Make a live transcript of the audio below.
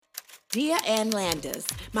Dear Ann Landers,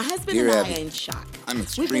 my husband Dear and I Abby, are in shock. I'm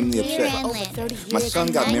extremely We've been upset. together for over 30 years. My son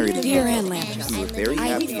got married in Dear April. Ann Landers. We were very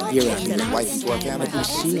happy and Dear happy. Abby. His wife is working out. I've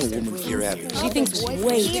seen a woman. Dear Abby. She thinks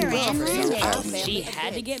way too much of herself. Abby. She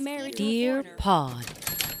had to get married. Dear Pod.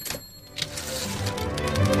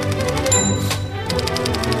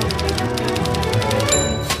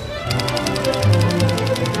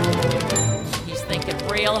 He's thinking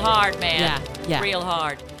real hard, man. Yeah. Real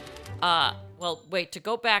hard. Well, wait, to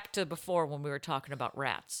go back to before when we were talking about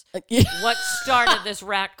rats. Yeah. What started this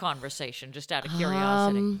rat conversation, just out of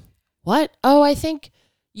curiosity? What? Oh, I think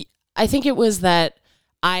it was that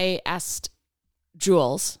I asked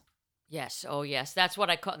Jules. Yes. Oh, yes. That's what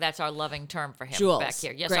I call. That's our loving term for him Jules. back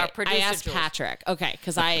here. Yes, Great. our producer. I asked Jules. Patrick. Okay,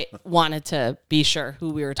 because I wanted to be sure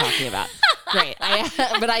who we were talking about. Great.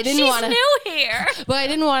 But I didn't want to. She's new here. But I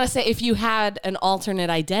didn't want to say if you had an alternate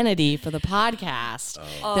identity for the podcast,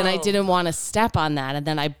 then I didn't want to step on that, and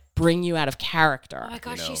then I bring you out of character. Oh my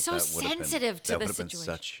gosh, You know, she's so that would've been- sensitive to that the would have been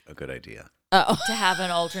situation. such a good idea. Oh, To have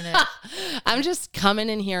an alternate. I'm just coming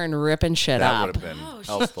in here and ripping shit That up. would have been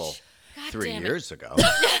helpful God 3 damn it. years ago.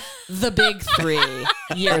 The big 3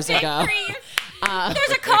 years ago. There's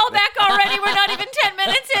a callback already. We're not even 10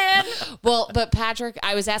 minutes in. Well, but Patrick,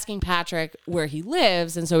 I was asking Patrick where he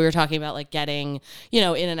lives, and so we were talking about like getting, in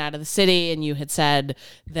and out of the city, and you had said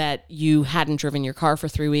that you hadn't driven your car for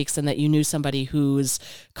 3 weeks and that you knew somebody whose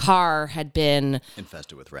car had been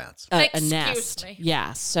Infested with rats. a Excuse nest. me.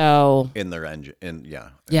 Yeah, so In their engine. Yeah.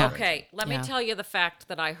 Okay, let me Yeah. tell you the fact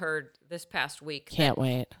that I heard this past week can't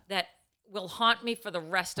wait. that will haunt me for the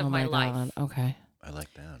rest of Oh my my life. God. Okay. I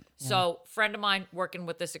like that. So, friend of mine working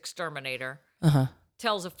with this exterminator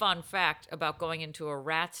tells a fun fact about going into a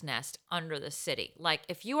rat's nest under the city. Like,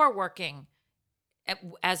 if you are working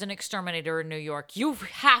as an exterminator in New York, you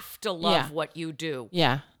have to love Yeah. what you do.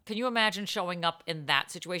 Yeah. Can you imagine showing up in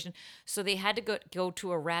that situation? So they had to go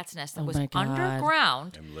to a rat's nest that Oh was my God.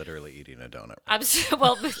 underground. I'm literally eating a donut.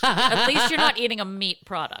 Well, at least you're not eating a meat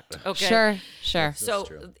product. Okay. Sure. So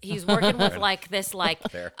true. he's working with this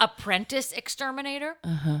Fair. apprentice exterminator.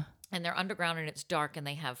 And they're underground and it's dark and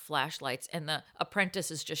they have flashlights and the apprentice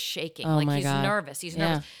is just shaking. Oh like my he's God. nervous. He's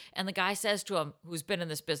Yeah. nervous. And the guy says to him, who's been in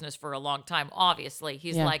this business for a long time, obviously,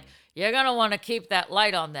 he's Yeah. like, you're gonna want to keep that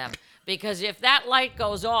light on them. Because if that light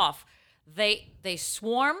goes off, they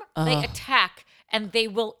swarm, they attack, and they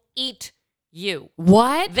will eat you.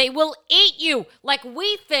 What? They will eat you. Like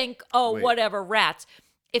we think, oh, Wait. whatever, rats.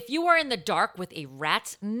 If you are in the dark with a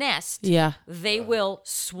rat's nest, Yeah. they will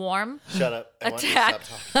swarm Shut up. I want you to Attack.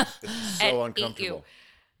 stop talking. This is so and eat you. uncomfortable.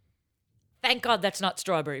 Thank God that's not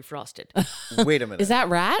strawberry frosted. Wait a minute. Is that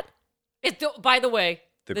rat? By the way,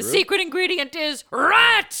 The the group? secret ingredient is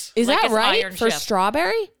rat. Is Like that it's right Iron for Chef.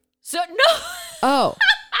 strawberry? So no, Oh.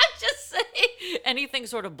 I'm just saying anything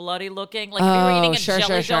sort of bloody looking. Like if you were eating a sure,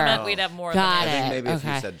 jelly sure. donut, we'd have more Got of I it. think it. maybe if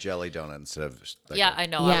Okay. you said jelly donut instead of like Yeah, I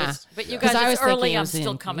know. Yeah. But you 'Cause guys, I was it's thinking early. it I'm was the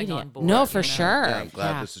still coming on ingredient. board. No, you for know? sure. Yeah, I'm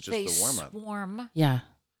glad Yeah. this is just They the warm up. swarm Yeah.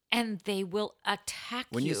 and they will attack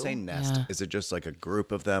When you say nest, Yeah. is it just like a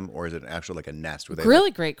group of them, or is it actually like a nest? Where they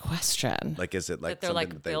Really great question. like? Is it like that they're something like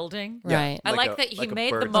that they, building. Yeah, Right. I like a- that he like a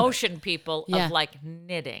made the bird's motion, people, Yeah. of like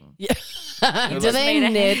knitting. Yeah. Do just they made a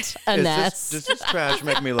knit a Is nest? Does this trash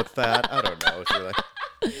make me look fat? I don't know. It's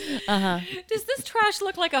really- Does this trash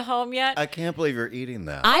look like a home yet? I can't believe you're eating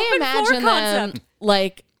that. I Open floor imagine them concept.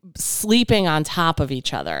 like sleeping on top of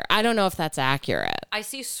each other. I don't know if that's accurate. I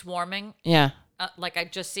see swarming, Yeah. like I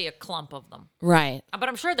just see a clump of them. Right. But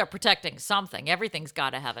I'm sure they're protecting something. Everything's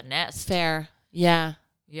got to have a nest. Fair. Yeah.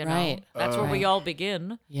 You know, Right. that's where we all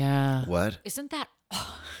begin. Yeah. What? Isn't that?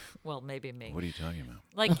 Well, maybe me. What are you talking about?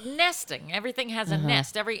 Like nesting. Everything has a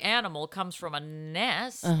nest. Every animal comes from a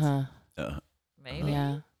nest. Maybe.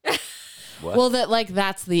 Yeah. What? Well,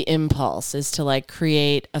 that's the impulse is to like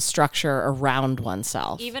create a structure around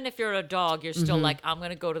oneself. Even if you're a dog, you're still like, I'm going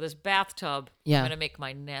to go to this bathtub. Yeah. I'm going to make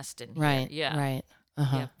my nest in here. Right. Yeah. Right.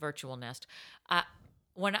 Yeah, virtual nest.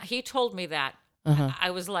 When he told me that, Uh-huh. I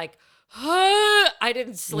was like, I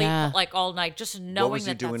didn't sleep Yeah. like all night, just knowing What was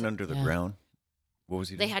he that that's doing a- under the ground? What was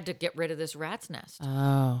he They doing? had to get rid of this rat's nest.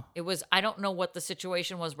 Oh. It was, I don't know what the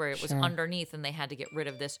situation was where it was Sure. underneath and they had to get rid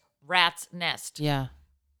of this rat's nest. Yeah.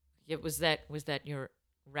 It was that your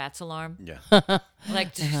rat's alarm? Yeah.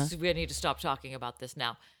 Like, Uh-huh. we need to stop talking about this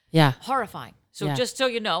now. Yeah. Horrifying. So Yeah. just so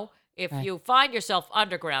you know, if Right. you find yourself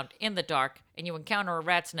underground in the dark and you encounter a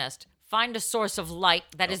rat's nest, find a source of light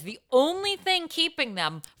that is the only thing keeping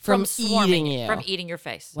them From swarming, eating you. from eating your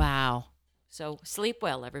face. Wow. So sleep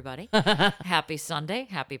well, everybody. Happy Sunday.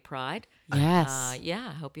 Happy Pride. Yes. Yeah,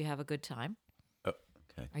 I hope you have a good time. Oh,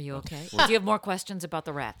 okay. Are you okay? Do you have more questions about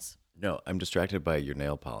the rats? No, I'm distracted by your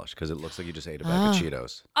nail polish because it looks like you just ate a bag of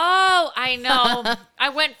Cheetos. Oh, I know. I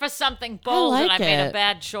went for something bold and I like made a it.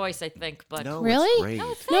 bad choice, I think. But No, Really? it's great.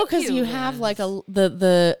 No, No, because you have like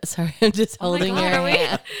the sorry, I'm just holding God, your are we-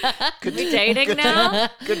 hand. Are we dating now?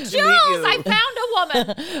 Good to Jules, meet you. I found a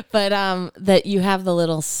woman. But that you have the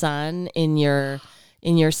little sun in your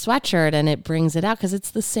sweatshirt and it brings it out because it's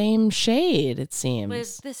the same shade, it seems.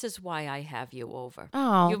 Liz, this is why I have you over.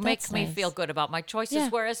 Oh, you make that's me nice. feel good about my choices, Yeah.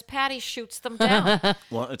 whereas Patty shoots them down.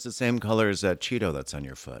 Well, it's the same color as that Cheeto that's on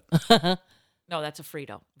your foot. No, that's a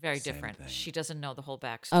Frito. Very Same different. thing. She doesn't know the whole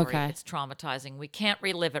backstory. Okay. It's traumatizing. We can't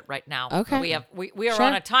relive it right now. Okay. We are Sure.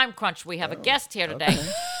 on a time crunch. We have a guest here today.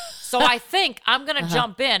 So I think I'm going to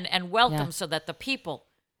jump in and welcome Yeah. so that the people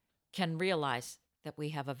can realize that we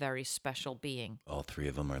have a very special being. All three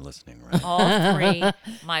of them are listening, right? All three.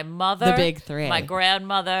 My mother. The big three. My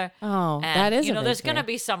grandmother. Oh, and, that is You a know, big there's going to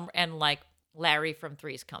three. be some, and like Larry from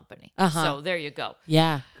Three's Company. Uh-huh. So there you go.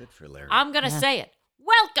 Yeah. Good for Larry. I'm going to say it.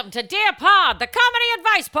 Welcome to Dear Pod, the comedy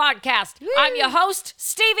advice podcast. I'm your host,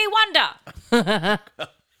 Stevie Wonder.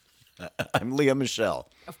 I'm Leah Michelle.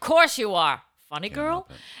 Of course you are. Funny girl.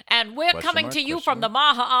 help it. And we're Question coming mark, to you question from the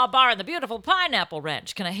Maha'a Bar in the beautiful Pineapple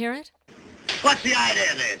Ranch. Can I hear it? What's the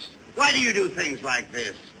idea of this? Why do you do things like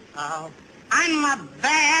this? Oh, I'm a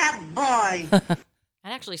bad boy.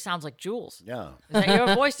 That actually sounds like Jules. Yeah. Is that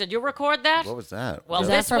your voice? Did you record that? What was that? Well, Is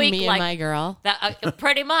this that from week, me like, and my girl? That,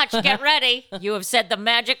 pretty much. Get ready. You have said the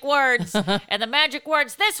magic words. And the magic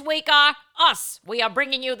words this week are us. We are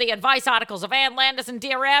bringing you the advice articles of Ann Landis and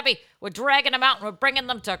Dear Abby. We're dragging them out and we're bringing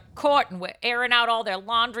them to court and we're airing out all their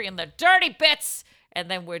laundry and the dirty bits. And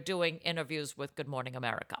then we're doing interviews with Good Morning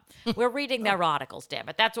America. We're reading their articles, damn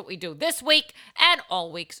it. That's what we do this week and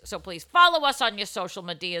all weeks. So please follow us on your social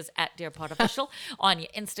medias at Dear Pod Official, on your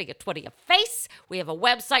Insta, your Twitter, your Face. We have a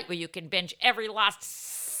website where you can binge every last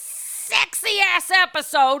sexy-ass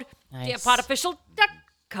episode, Nice.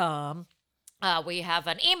 dearpodofficial.com. We have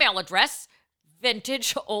an email address,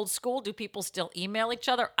 vintage, old school. Do people still email each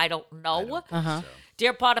other? I don't know.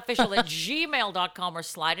 DearPodOfficial at gmail.com, or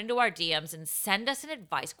slide into our DMs and send us an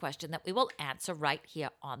advice question that we will answer right here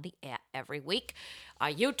on the air every week. Our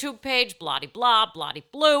YouTube page, Blotty-Blah,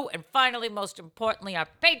 Blotty-Blue, and finally, most importantly, our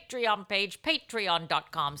Patreon page,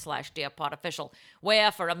 patreon.com/DearPodOfficial,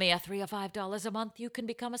 where for a mere $3 or $5 a month, you can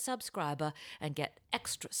become a subscriber and get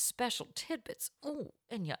extra special tidbits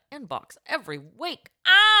in your inbox every week.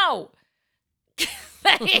 Ow!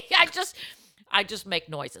 I just make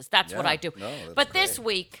noises. That's what Yeah, I do. no, that's But this great.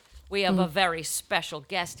 week, we have a very special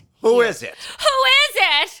guest. Who here. is it? Who is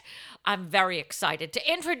it? I'm very excited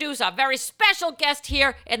to introduce our very special guest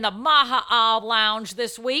here in the Maha'a Lounge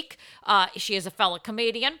this week. She is a fellow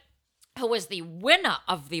comedian who is the winner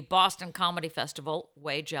of the Boston Comedy Festival.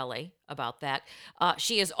 Way jelly about that.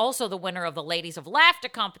 She is also the winner of the Ladies of Laughter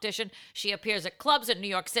competition. She appears at clubs in New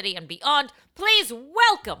York City and beyond. Please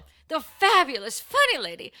welcome the fabulous, funny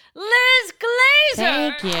lady, Liz Glazer.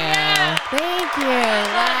 Thank you. Yeah. Thank you.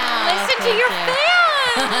 Wow. Listen to thank your you.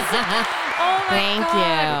 fans. Oh my Thank God. you.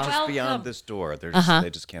 Just Welcome. beyond this door. They're just, They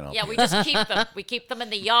just can't help Yeah, it. we just keep them. We keep them in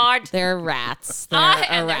the yard. They're rats. They're And a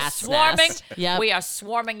they're rat's swarming. nest. Yep. We are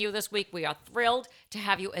swarming you this week. We are thrilled to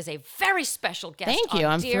have you as a very special guest. Thank you.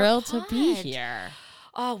 on I'm Dear thrilled to be Pod. here.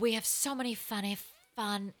 Oh, we have so many funny,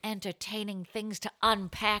 fun, entertaining things to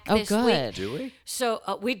unpack Oh, this good. week. Do we? So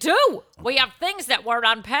we do. We have things that we're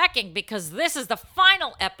unpacking because this is the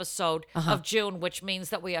final episode Uh-huh. of June, which means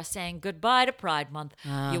that we are saying goodbye to Pride Month.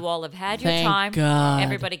 You all have had your thank time. God.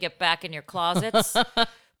 Everybody get back in your closets.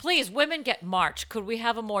 Please, women get March. Could we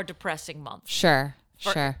have a more depressing month? Sure.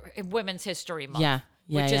 For Sure. Women's History Month. Yeah.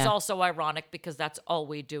 Yeah, Which is yeah. also ironic because that's all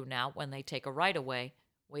we do now. When they take a right away,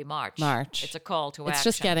 we march. March. It's a call to It's action.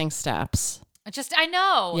 just getting steps. I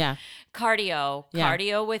know. Yeah. Cardio. Yeah.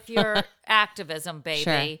 Cardio with your activism,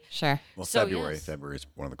 baby. Sure. Well, So, February. yes. February is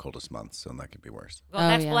one of the coldest months, so that could be worse. Well, Oh,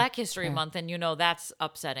 that's yeah. Black History Sure. Month, and you know that's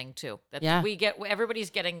upsetting too. That Yeah. everybody's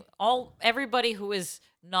getting everybody who is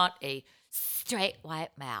not a straight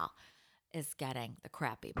white male is getting the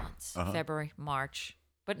crappy months. Uh-huh. February, March.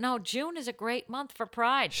 But no, June is a great month for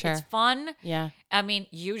Pride. Sure. It's fun. Yeah. I mean,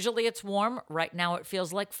 usually it's warm. Right now it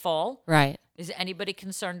feels like fall. Right. Is anybody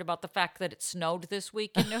concerned about the fact that it snowed this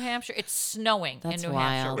week in New Hampshire? It's snowing That's in New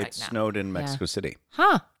Hampshire wild. right It now. snowed in Mexico City.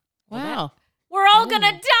 Huh. Well, that- Wow. We're all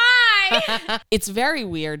gonna die. It's very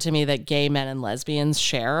weird to me that gay men and lesbians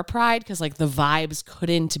share a pride because like the vibes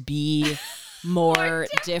couldn't be more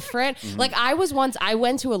different. Like I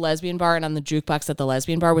went to a lesbian bar and on the jukebox at the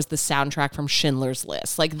lesbian bar was the soundtrack from Schindler's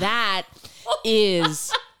List. Like that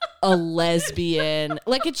is a lesbian.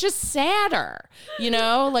 Like, it's just sadder,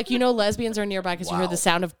 Like, lesbians are nearby because you hear the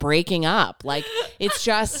sound of breaking up. Like, it's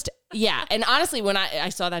just, yeah. And honestly, when I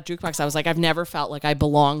saw that jukebox, I was like, I've never felt like I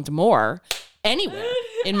belonged more anywhere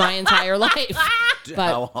in my entire life. But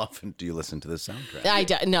How often do you listen to the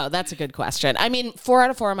soundtrack? no, that's a good question. I mean, 4 out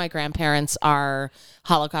of 4 of my grandparents are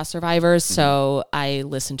Holocaust survivors, so I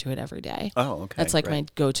listen to it every day. Oh, okay. That's like great. my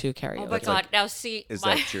go-to karaoke. Oh my God! Now see, Is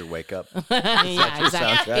my, that your wake up? Yeah,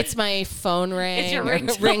 exactly. soundtrack? It's my phone ring. It's your or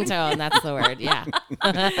ringtone. ringtone. That's the word. Yeah.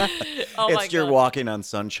 oh my It's your God. walking on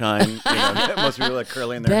sunshine. Most people are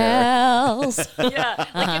curling their hair. Bells. Yeah,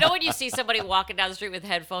 like when you see somebody walking down the street with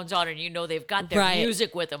headphones on, and they've got their Right.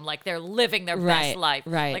 music with them, like they're living their Right, best life.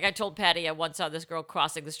 right. Like I told Patty, I once saw this girl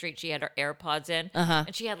crossing the street. She had her AirPods in,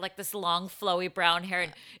 and she had like this long, flowy brown hair,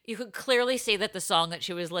 and you could clearly see that the song that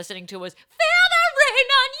she was listening to was "Feel the Rain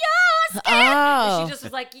on Your Skin." Oh. And she just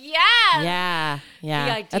was like, "Yes." Yeah. The Yeah.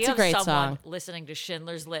 idea That's a great of someone song. listening to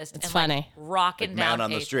Schindler's List It's and funny. like rocking down Man on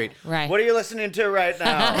the 8th street. Right. What are you listening to right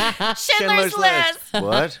now? Schindler's List.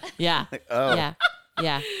 What? Yeah. Oh. Yeah.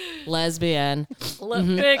 Yeah. Lesbian.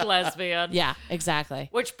 Big lesbian. Yeah, exactly.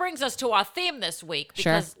 Which brings us to our theme this week,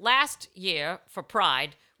 Sure. because last year for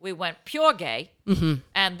Pride, we went pure gay,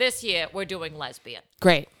 and this year we're doing lesbian,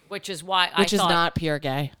 Great. which is why Which I is thought not pure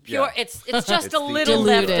gay. pure. Yeah. It's just It's a the little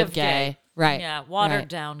left Diluted of gay. Right. Yeah, watered Right.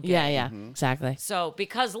 down gay. Yeah, yeah. Exactly. So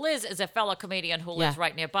because Liz is a fellow comedian who lives Yeah.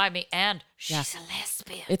 right nearby me, and she's Yeah. a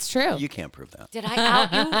lesbian. It's true. You can't prove that. Did I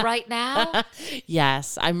out you right now?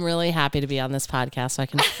 Yes, I'm really happy to be on this podcast so I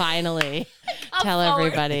can finally tell forward.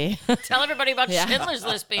 everybody. Tell everybody about Yeah. Schindler's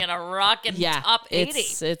List being a rockin' Yeah, top 80.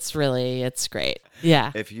 it's great.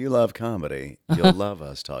 Yeah. If you love comedy, you'll love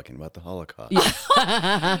us talking about the Holocaust.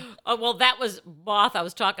 Oh, well, that was Moth. I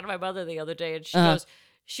was talking to my mother the other day, and she goes,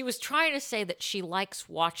 she was trying to say that she likes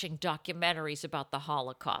watching documentaries about the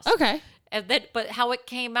Holocaust. Okay. And then, but how it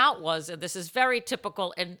came out was, and this is very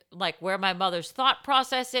typical in like where my mother's thought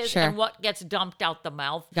process is Sure. and what gets dumped out the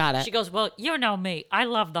mouth. Got it. She goes, "Well, you know me. I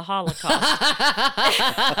love the Holocaust."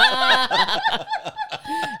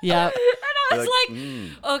 Yep. I was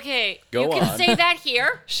like, okay, Go you can on. say that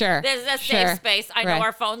here. Sure. There's a Sure. safe space. I know Right.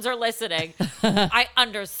 our phones are listening. I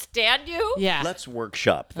understand you. Yeah. Let's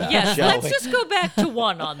workshop that. Yes, shall let's we? just go back to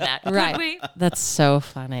one on that. Could Right. we? That's so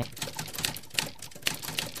funny.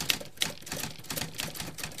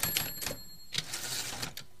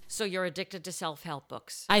 So you're addicted to self-help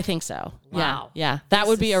books. I think so. Wow. Yeah. Yeah. That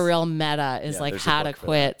would be a is- real meta is Yeah, like there's a how to book for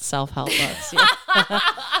quit self-help books. Yeah.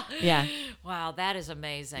 Yeah. Wow, that is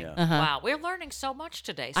amazing. Yeah. Wow, we're learning so much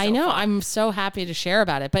today. So I know. far. I'm so happy to share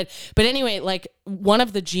about it. But anyway, like one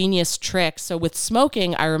of the genius tricks. So with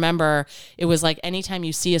smoking, I remember it was like anytime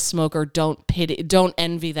you see a smoker, don't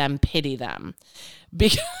envy them, pity them.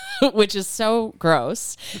 Because, which is so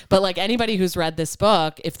gross. But like anybody who's read this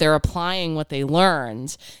book, if they're applying what they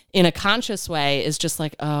learned in a conscious way, is just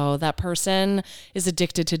like, oh, that person is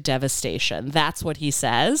addicted to devastation. That's what he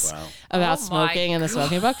says Wow. about Oh my smoking in the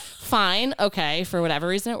smoking book. Fine. Okay. For whatever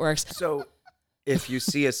reason, it works. So, if you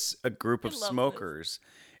see a group of love this. smokers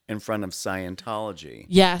in front of Scientology,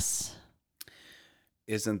 Yes.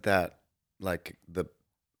 isn't that like the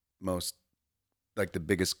most, like the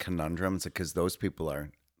biggest conundrums? Because those people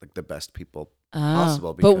are like the best people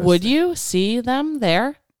possible. But because would you see them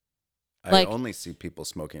there? I like- only see people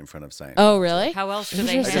smoking in front of Scientology. Oh, really? How else do they I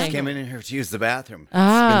Interesting. just handle? came in here to use the bathroom.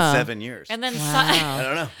 Ah. It's been 7 years. And then Wow. I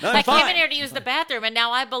don't know. No, I'm I came fine. in here to use the bathroom, and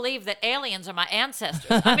now I believe that aliens are my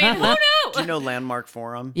ancestors. I mean, who knew? Do you know Landmark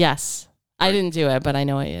Forum? Yes. I didn't do it, but I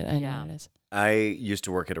know what I know Yeah. what it is. I used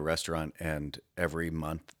to work at a restaurant, and every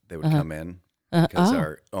month they would Uh-huh. come in because oh.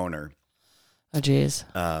 our owner Oh, geez.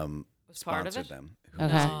 Was part of sponsored it? them. Who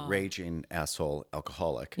Okay. was Oh. a raging asshole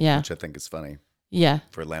alcoholic, Yeah. which I think is funny Yeah.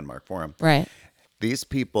 for Landmark Forum. Right. These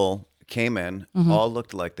people came in, Mm-hmm. all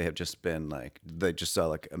looked like they had just been like, they just saw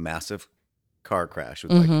like a massive car crash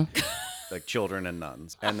with Mm-hmm. like children and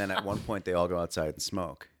nuns. And then at one point they all go outside and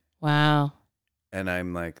smoke. Wow. And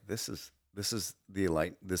I'm like, this is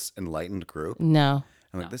this enlightened group. No.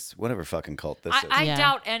 I'm like, this whatever fucking cult this is. I Yeah.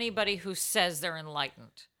 doubt anybody who says they're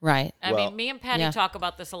enlightened. Right. I Well- mean, me and Patty Yeah. talk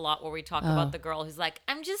about this a lot, where we talk Oh. about the girl who's like,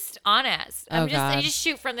 "I'm just honest. Oh, I God. just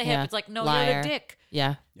shoot from the hip." Yeah. It's like, no, Liar. you're a dick.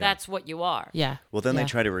 Yeah. That's what you are. Yeah. Well, then Yeah. they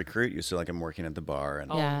try to recruit you. So like I'm working at the bar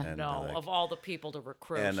and Oh Yeah. and no! like- Of all the people to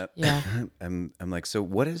recruit, and Yeah. I'm like, so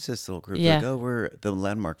what is this little group? Yeah. Like, oh, we're the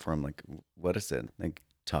Landmark Forum. Like, what is it? Like,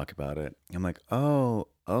 talk about it. I'm like, oh,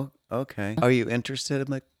 okay. Are you interested?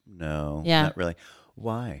 I'm like, no, Yeah. not really.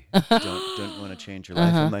 Why? don't want to change your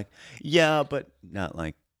life? I'm like, yeah, but not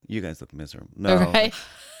like you guys look miserable. No, Right.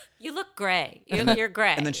 You look gray. You're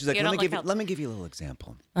gray. And then she's like, You let don't me look give you a little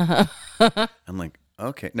example. Uh-huh. I'm like,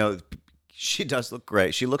 okay. No, she does look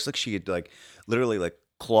great. She looks like she had like literally like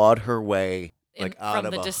clawed her way like out from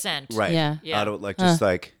of the a descent. Right. Yeah. Yeah. Out of like just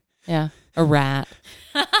like Yeah. A rat.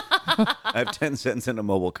 I have 10 cents in a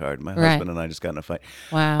mobile card. My Right. husband and I just got in a fight.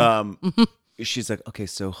 Wow. She's like, okay,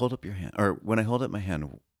 so hold up your hand. Or when I hold up my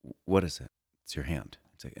hand, what is it? It's your hand.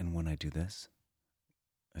 It's like, and when I do this,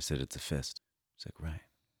 I said, it's a fist. She's like,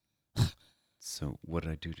 right. So what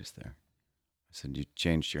did I do just there? I said, you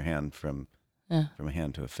changed your hand from a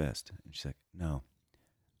hand to a fist. And she's like, no,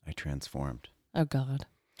 I transformed. Oh God.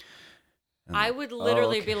 I'm I like, would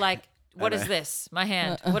literally okay. be like, what And is I- this? My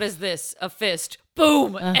hand. What is this? A fist.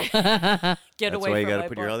 Boom. Get That's away why you from got my to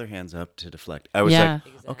put your butt. other hands up to deflect. I was Yeah.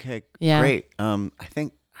 like, okay, Yeah. great. I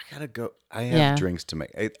think I gotta go. I have Yeah. drinks to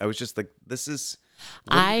make. I was just like, this is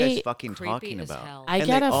what are you I- guys fucking Creepy talking as about? hell. I and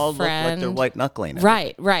get they a all look like they're friend- white knuckling.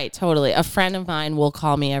 it. Right, totally. A friend of mine will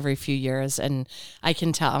call me every few years, and I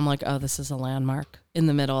can tell. I'm like, oh, this is a landmark in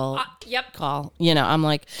the middle. Yep. Call. I'm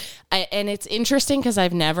like, and it's interesting because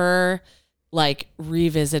I've never like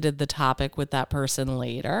revisited the topic with that person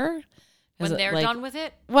later. 'Cause When they're like, done with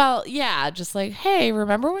it. Well, yeah, just like, hey,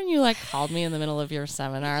 remember when you like called me in the middle of your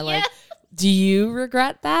seminar? Like, do you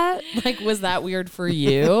regret that? Like, was that weird for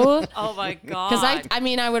you? Oh my God. Because I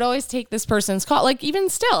mean, I would always take this person's call. Like, even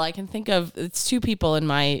still, I can think of it's two people in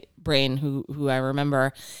my brain who I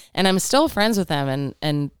remember, and I'm still friends with them.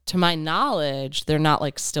 And to my knowledge, they're not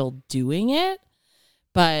like still doing it.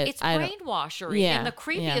 But it's I don't- brainwashery Yeah, in the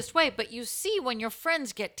creepiest way. But you see when your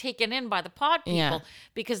friends get taken in by the pod people Yeah.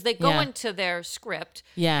 because they go Yeah. into their script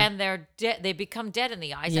Yeah. and they're they become dead in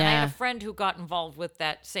the eyes. And I had Yeah. a friend who got involved with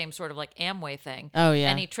that same sort of like Amway thing. Oh, yeah.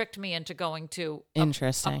 And he tricked me into going to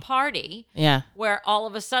Interesting. a party. Yeah. Where all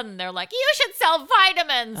of a sudden they're like, you should sell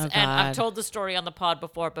vitamins. Oh, and I've God. told the story on the pod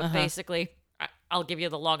before, but basically, I'll give you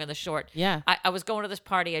the long and the short. Yeah. I was going to this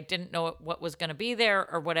party. I didn't know what was going to be there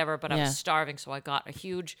or whatever, but I Yeah. was starving. So I got a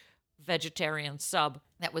huge vegetarian sub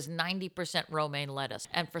that was 90% romaine lettuce.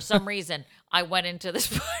 And for some reason, I went into this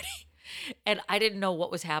party. And I didn't know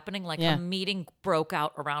what was happening. Like Yeah. a meeting broke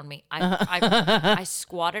out around me. I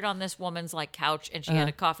squatted on this woman's like couch, and she had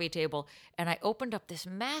a coffee table. And I opened up this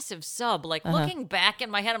massive sub. Like looking back in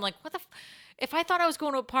my head, I'm like, what the? If I thought I was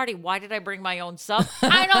going to a party, why did I bring my own sub?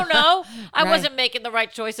 I don't know. I Right. wasn't making the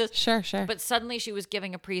right choices. Sure. But suddenly she was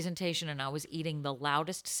giving a presentation, and I was eating the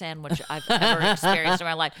loudest sandwich I've ever experienced in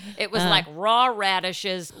my life. It was like raw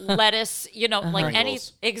radishes, lettuce, like any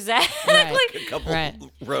Pringles. exactly. A couple Right.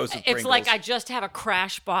 rows of It's Pringles. like I just have a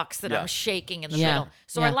crash box that Yeah. I'm shaking in the Yeah. middle.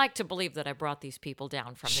 So I Yeah. like to believe that I brought these people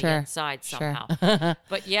down from the Sure. inside Sure. somehow.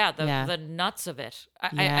 But yeah, Yeah. the nuts of it. I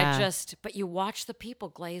Yeah. just, but you watch the people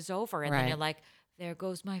glaze over, and then Right. you're like, there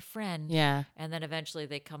goes my friend. Yeah. And then eventually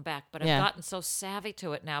they come back. But Yeah. I've gotten so savvy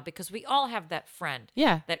to it now because we all have that friend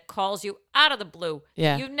Yeah. that calls you out of the blue.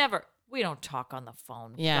 Yeah. We don't talk on the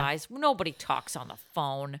phone, Yeah. guys. Nobody talks on the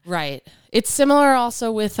phone. Right. It's similar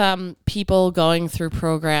also with people going through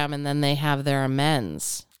program and then they have their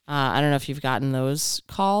amends. I don't know if you've gotten those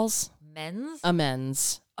calls. Men's?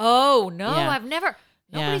 Amends. Oh, no, Yeah. I've never.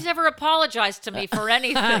 Yeah. Nobody's ever apologized to me for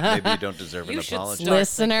anything. Maybe you don't deserve an You should apology. start-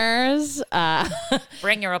 Listeners.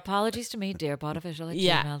 Bring your apologies to me, dear Botaficial.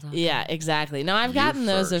 Yeah, exactly. No, I've gotten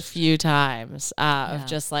those a first. few times of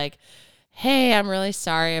just like, hey, I'm really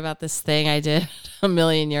sorry about this thing I did a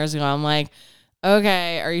million years ago. I'm like,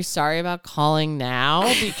 okay, are you sorry about calling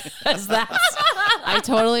now? Because I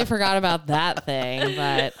totally forgot about that thing.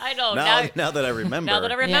 But I know. Now that I remember. Now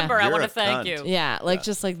that I remember, I You're want a to thank cunt. you. yeah, like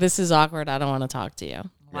just like this is awkward. I don't want to talk to you.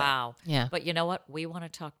 Wow. Yeah. But you know what? We want to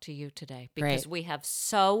talk to you today Great. because we have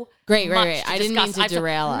so Great. much to I didn't mean discuss. to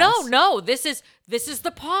derail No, us. no. This is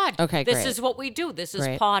the pod. Okay, This great. is what we do. This is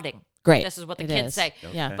Great. podding. Great. This is what the It kids is. say.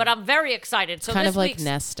 Yeah. But I'm very excited. So Kind this of like week's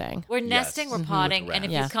nesting. we're nesting, we're Yes. podding, and if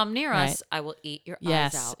Yeah. you come near Right. us, I will eat your eyes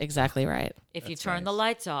Yes, out. exactly right. If you turn the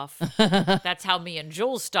lights off, that's how me and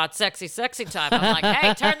Jules start sexy time. I'm like,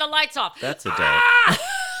 hey, turn the lights off. That's adult.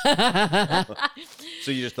 So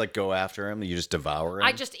you just like go after him? You just devour him?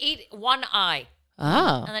 I just eat one eye,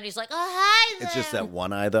 Oh. and then he's like, oh hi there. It's just that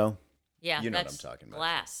one eye, though. Yeah, You know what that's I'm talking about.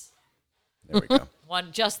 glass. There we go.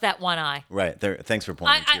 Just that one eye. Right there. Thanks for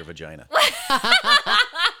pointing to I- your vagina.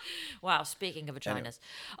 Wow, speaking of vaginas,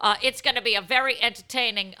 it's going to be a very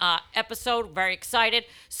entertaining episode. Very excited.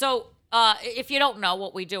 So if you don't know,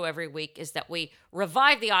 what we do every week is that we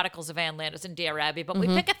revive the articles of Ann Landis and Dear Abby, but we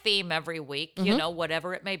pick a theme every week, you know,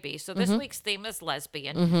 whatever it may be. So this week's theme is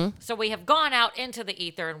lesbian. So we have gone out into the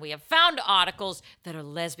ether and we have found articles that are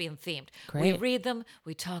lesbian themed. We Great. read them,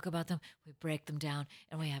 we talk about them, we break them down,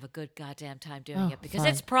 and we have a good goddamn time doing it because fun.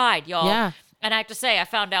 it's Pride, y'all. Yeah. And I have to say,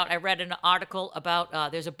 I read an article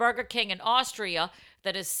about there's a Burger King in Austria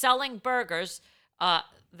that is selling burgers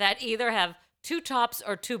that either have 2 tops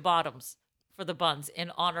or 2 bottoms for the buns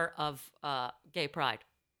in honor of gay pride.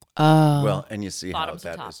 Oh. Well, and you see how Bottoms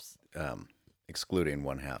and that is excluding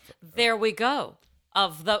one half. There we go.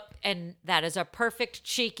 And that is a perfect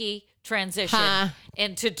cheeky transition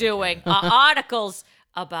into doing articles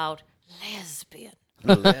about lesbian.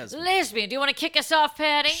 Lesbian. Do you want to kick us off,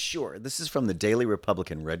 Patty? Sure. This is from the Daily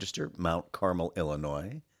Republican Register, Mount Carmel,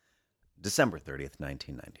 Illinois, December 30th,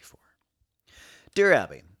 1994. Dear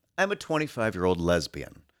Abby, I'm a 25-year-old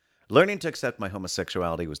lesbian. Learning to accept my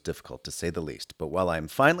homosexuality was difficult, to say the least, but while I am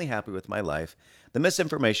finally happy with my life, the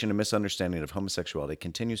misinformation and misunderstanding of homosexuality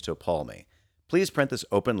continues to appall me. Please print this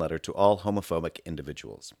open letter to all homophobic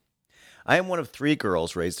individuals. I am one of 3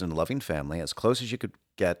 girls raised in a loving family, as close as you could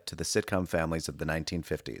get to the sitcom families of the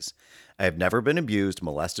 1950s. I have never been abused,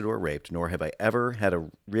 molested, or raped, nor have I ever had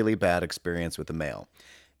a really bad experience with a male.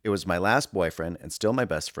 It was my last boyfriend, and still my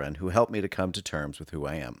best friend, who helped me to come to terms with who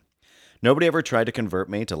I am. Nobody ever tried to convert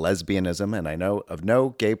me to lesbianism, and I know of no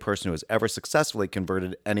gay person who has ever successfully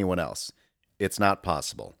converted anyone else. It's not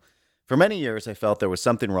possible. For many years, I felt there was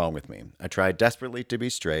something wrong with me. I tried desperately to be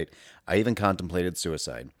straight. I even contemplated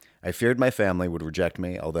suicide. I feared my family would reject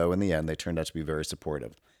me, although in the end they turned out to be very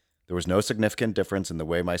supportive. There was no significant difference in the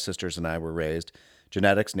way my sisters and I were raised.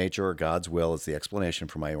 Genetics, nature, or God's will is the explanation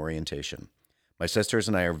for my orientation. My sisters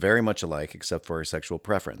and I are very much alike, except for our sexual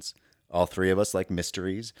preference. All 3 of us like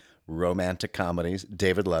mysteries, romantic comedies,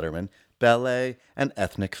 David Letterman, ballet, and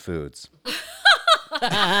ethnic foods.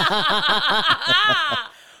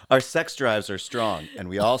 Our sex drives are strong, and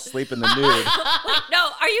we all sleep in the nude. Wait, no,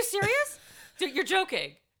 are you serious? Dude, you're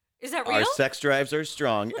joking. Is that real? Our sex drives are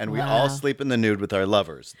strong, and we all sleep in the nude with our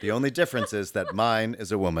lovers. The only difference is that mine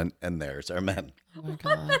is a woman and theirs are men. Oh my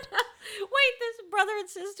God. Wait, this brother and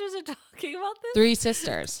sisters are talking about this? 3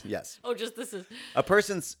 sisters. Yes. Oh, just this is... A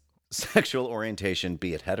person's sexual orientation,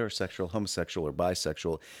 be it heterosexual, homosexual, or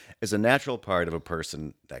bisexual, is a natural part of a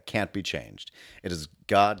person that can't be changed. It is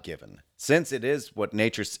God-given. Since it is what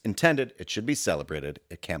nature intended, it should be celebrated.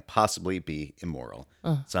 It can't possibly be immoral.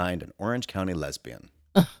 Signed, an Orange County lesbian.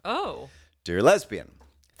 Oh. Dear lesbian,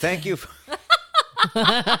 thank you for...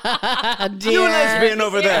 Dear You lesbian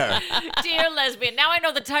over there. Dear lesbian. Now I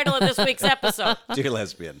know the title of this week's episode. Dear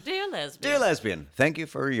lesbian. Dear lesbian. Dear lesbian, thank you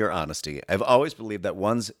for your honesty. I've always believed that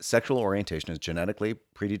one's sexual orientation is genetically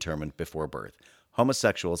predetermined before birth.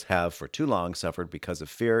 Homosexuals have for too long suffered because of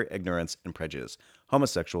fear, ignorance, and prejudice.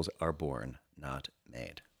 Homosexuals are born, not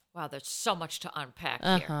made. Wow, there's so much to unpack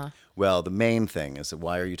here. Well, the main thing is that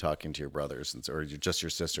why are you talking to your brothers or just your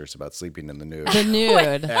sisters about sleeping in the nude? The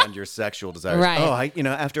nude. And your sexual desires. Right. Oh,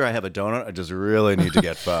 after I have a donut, I just really need to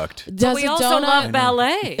get fucked. Does We a also donut love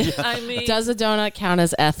ballet. I mean, does a donut count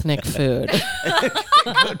as ethnic food? It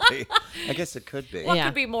could be. I guess it could be. what Yeah.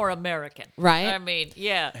 could be more American? Right. I mean,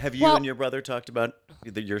 yeah. Have you Well- and your brother talked about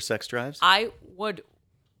your sex drives? I would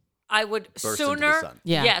Burst into the sooner, sun.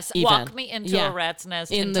 Yeah, yes, even. walk me into Yeah. a rat's nest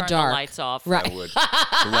In and the turn dark. the lights off. Right. I would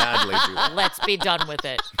gladly do that. Let's be done with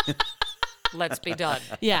it. Let's be done.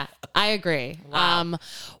 Yeah, I agree. Wow.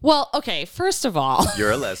 Well, okay, first of all,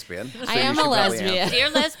 You're a lesbian. so I you am should a probably lesbian. answer. Dear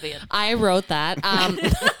lesbian. I wrote that.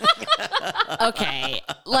 Okay,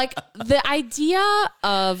 like the idea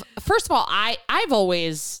of, first of all, I've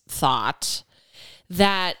always thought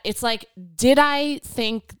that it's like, do I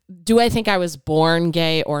think I was born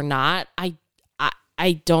gay or not? I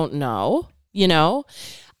don't know,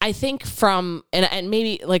 I think from, and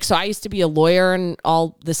maybe like, so I used to be a lawyer and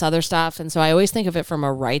all this other stuff. And so I always think of it from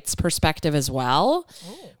a rights perspective as well,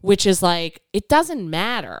 which is like, it doesn't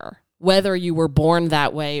matter whether you were born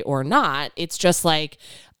that way or not. It's just like,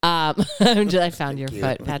 I found your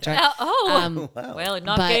foot, Patrick. Well,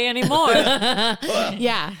 not but- gay anymore.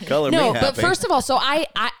 Yeah. Color me no, but happy. first of all, so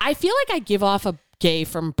I feel like I give off a gay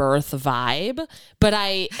from birth vibe, but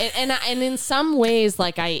and in some ways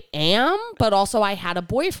like I am, but also I had a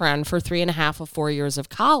boyfriend for 3.5 of 4 years of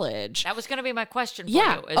college. That was going to be my question for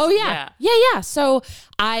Yeah. you. Yeah. So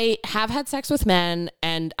I have had sex with men,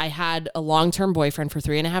 and I had a long-term boyfriend for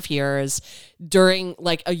 3.5 years during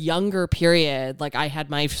like a younger period. Like I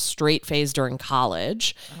had my straight phase during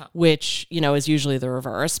college, which, is usually the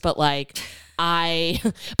reverse, but like but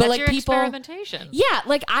That's like your people, experimentation. yeah,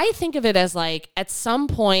 like I think of it as like at some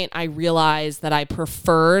point I realized that I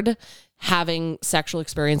preferred having sexual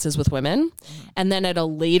experiences with women. And then at a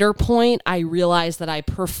later point, I realized that I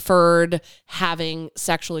preferred having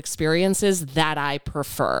sexual experiences that I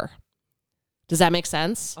prefer. Does that make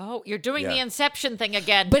sense? Oh, you're doing the Yeah. Inception thing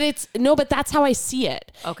again. But that's how I see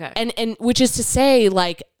it. Okay. And which is to say,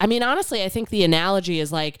 like, I mean, honestly, I think the analogy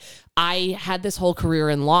is like, I had this whole career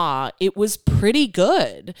in law. It was pretty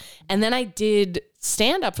good. And then I did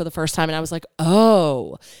stand up for the first time and I was like,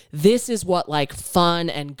 oh, this is what like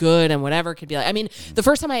fun and good and whatever could be like. I mean, the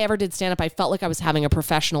first time I ever did stand up, I felt like I was having a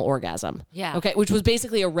professional orgasm. Yeah. Okay. Which was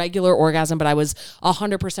basically a regular orgasm, but I was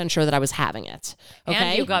 100% sure that I was having it. Okay.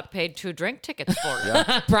 And you got paid 2 drink tickets for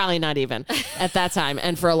it. Probably not even at that time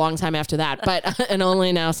and for a long time after that, but and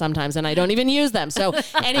only now sometimes, and I don't even use them. So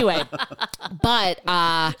anyway, but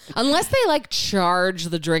unless they like charge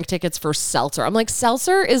the drink tickets for seltzer, I'm like,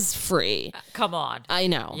 seltzer is free. Come on. I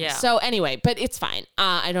know. Yeah. So anyway, but it's fine.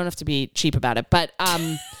 I don't have to be cheap about it, but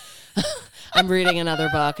I'm reading another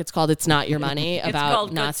book. It's called "It's Not Your Money" It's about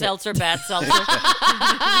called not good seltzer, bad seltzer.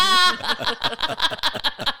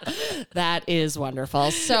 That is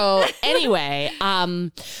wonderful. So anyway,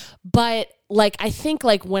 but like I think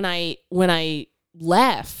like when I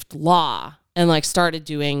left law and like started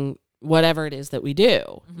doing whatever it is that we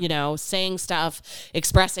do, you know, saying stuff,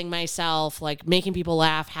 expressing myself, like making people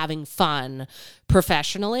laugh, having fun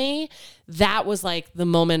professionally, that was like the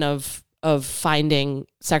moment of finding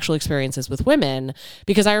sexual experiences with women,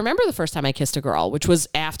 because I remember the first time I kissed a girl, which was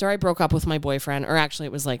after I broke up with my boyfriend, or actually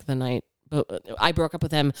it was like the night I broke up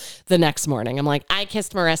with him the next morning. I'm like, I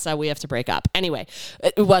kissed Marissa. We have to break up. Anyway,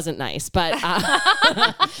 it wasn't nice, but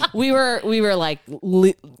we were like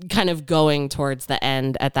kind of going towards the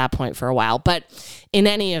end at that point for a while. But in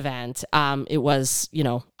any event, it was, you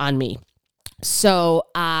know, on me. So,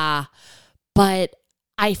 but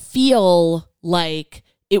I feel like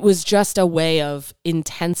it was just a way of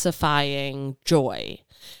intensifying joy,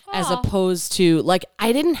 as opposed to like,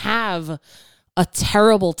 I didn't have a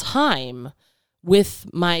terrible time with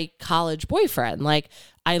my college boyfriend. Like,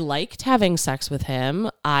 I liked having sex with him.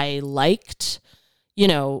 I liked, you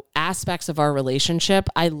know, aspects of our relationship.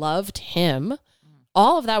 I loved him.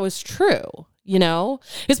 All of that was true, you know,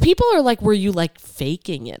 because people are like, were you like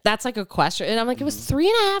faking it? That's like a question. And I'm like, it was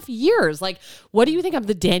 3.5 years. Like, what do you think? I'm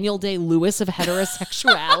the Daniel Day-Lewis of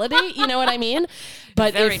heterosexuality. You know what I mean?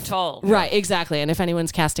 But Very tall. Right, exactly. And if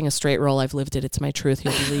anyone's casting a straight role, I've lived it. It's my truth.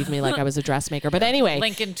 You'll believe me like I was a dressmaker. But anyway.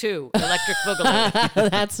 Lincoln 2, Electric Boogaloo.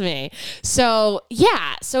 That's me. So,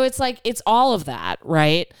 yeah. So it's like, it's all of that,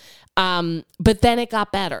 right? But then it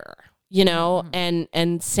got better, you know,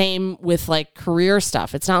 and same with like career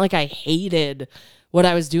stuff. It's not like I hated what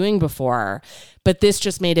I was doing before, but this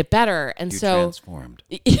just made it better. And You so transformed.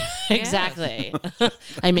 exactly.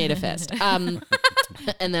 I made a fist. And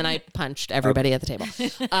then I punched everybody at the table.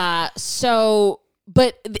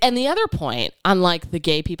 And the other point on like the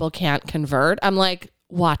gay people can't convert, I'm like,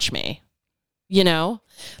 watch me, you know,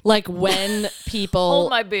 like when people Hold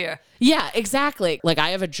my beer. Yeah, exactly. Like I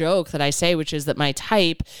have a joke that I say, which is that my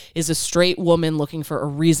type is a straight woman looking for a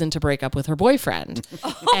reason to break up with her boyfriend.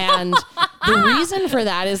 And the reason for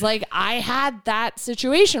that is like, I had that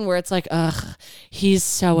situation where it's like, ugh, he's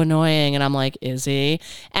so annoying. And I'm like, is he?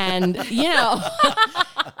 And, you know,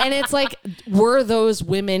 and it's like, were those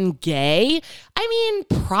women gay? I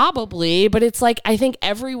mean, probably, but it's like, I think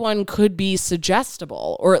everyone could be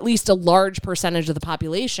suggestible, or at least a large percentage of the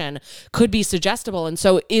population could be suggestible. And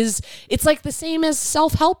so it's like the same as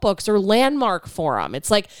self-help books or Landmark Forum. It's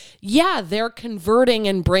like, yeah, they're converting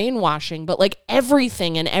and brainwashing, but like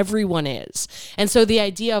everything and everyone is. And so the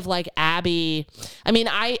idea of like Abby, I mean,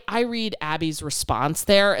 I read Abby's response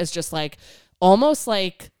there as just like almost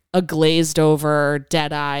like a glazed over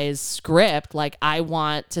dead eyes script. Like, I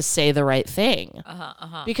want to say the right thing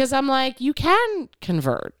because I'm like, you can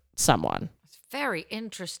convert someone. Very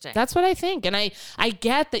interesting. That's what I think. And I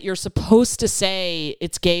get that you're supposed to say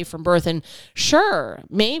it's gay from birth, and sure,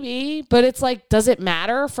 maybe, but it's like, does it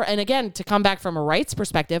matter? And again, to come back from a rights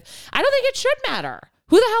perspective, I don't think it should matter.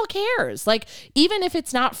 Who the hell cares? Like, even if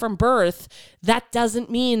it's not from birth, that doesn't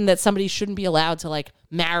mean that somebody shouldn't be allowed to like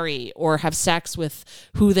marry or have sex with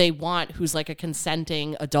who they want, who's like a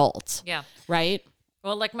consenting adult. Yeah. Right?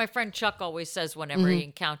 Well, like my friend Chuck always says whenever he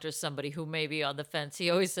encounters somebody who may be on the fence, he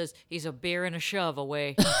always says he's a beer and a shove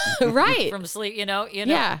away Right. from sleep, you know?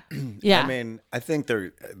 Yeah. Yeah. I mean, I think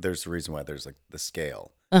there's a reason why there's like the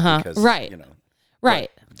scale. Uh-huh. Right. You know. Right.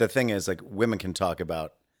 The thing is, like, women can talk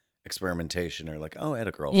about experimentation or like, oh, I had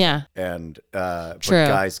a girlfriend. Yeah. And but True.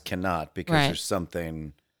 guys cannot because Right. there's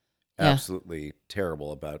something absolutely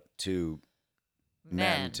terrible about two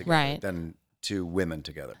men Men. together Right. than two women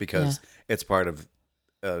together, because it's part of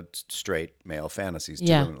straight male fantasies. Two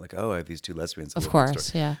Yeah. women, like, oh, I have these two lesbians. Of who live next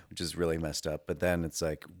course, door, yeah. which is really messed up. But then it's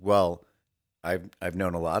like, well, I've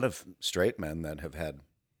known a lot of straight men that have had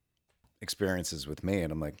experiences with me,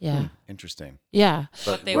 and I'm like, Yeah. interesting. Yeah.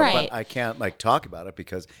 But, they Right. but I can't like talk about it,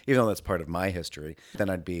 because even though that's part of my history, then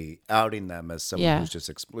I'd be outing them as someone Yeah. who's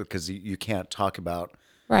just because you can't talk about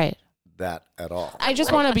Right. that at all. I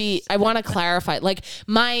just want to clarify, like,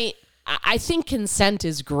 I think consent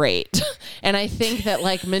is great. And I think that,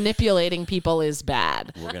 like, manipulating people is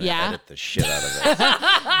bad. We're gonna Yeah. edit the shit out of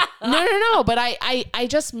it. No. But I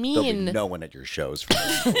just There'll be mean, no one at your shows. From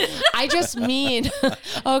this. I just mean,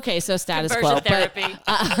 okay, so status quo. Conversion therapy.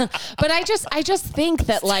 But I just think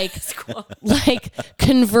that like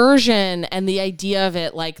conversion and the idea of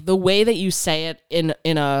it, like the way that you say it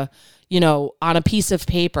in a, you know, on a piece of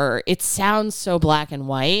paper, it sounds so black and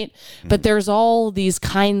white, but there's all these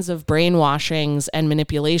kinds of brainwashings and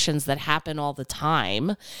manipulations that happen all the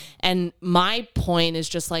time. And my point is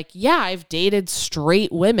just like, yeah, I've dated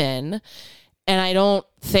straight women, and I don't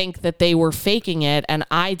think that they were faking it. And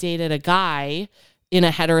I dated a guy in a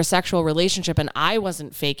heterosexual relationship, and I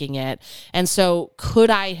wasn't faking it. And so could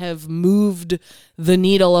I have moved the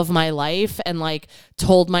needle of my life and like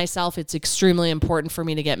told myself it's extremely important for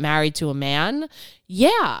me to get married to a man?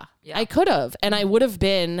 Yeah. I could have. And I would have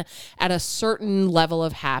been at a certain level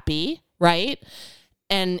of happy, right?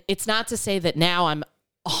 And it's not to say that now I'm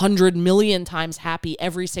 100 million times happy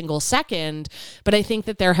every single second, but I think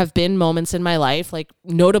that there have been moments in my life, like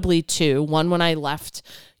notably two. One when I left,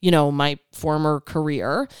 you know, my former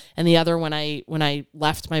career, and the other when I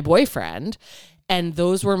left my boyfriend. And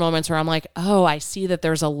those were moments where I'm like, oh, I see that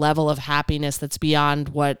there's a level of happiness that's beyond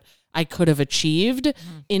what I could have achieved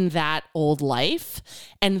in that old life.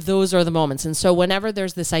 And those are the moments. And so whenever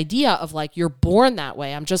there's this idea of like, you're born that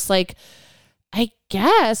way, I'm just like, I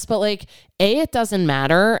guess, but like, A, it doesn't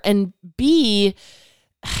matter. And B,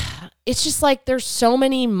 it's just like there's so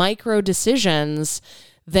many micro decisions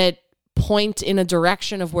that point in a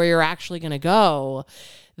direction of where you're actually going to go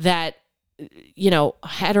that, you know,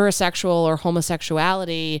 heterosexual or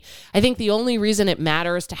homosexuality, I think the only reason it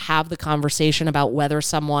matters to have the conversation about whether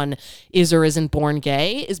someone is or isn't born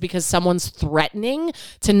gay is because someone's threatening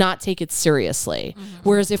to not take it seriously.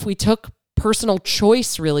 Whereas if we took personal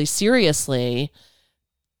choice really seriously,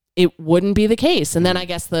 it wouldn't be the case. And then I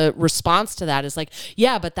guess the response to that is like,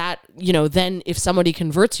 yeah, but that, you know, then if somebody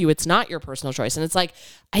converts you, it's not your personal choice. And it's like,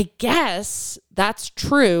 I guess that's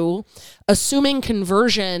true, assuming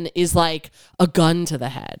conversion is like a gun to the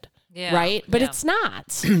head, Yeah, right? But yeah. it's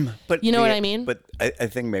not. But You know what I mean? But I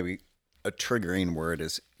think maybe a triggering word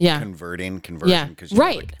is Yeah. conversion. Yeah. Because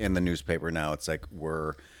Right. like in the newspaper now, it's like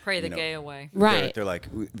Pray the you know, gay away. Right. They're like,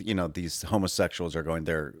 you know, these homosexuals are going.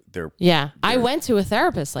 They're Yeah. I went to a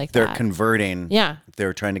therapist like they're that. converting. Yeah.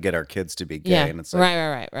 They're trying to get our kids to be gay, Yeah. and it's like,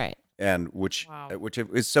 Right. and which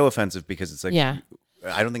is so offensive because it's like, Yeah.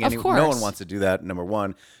 I don't think Of no course. one wants to do that. Number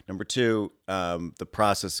one. Number two, the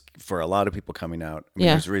process for a lot of people coming out. I mean,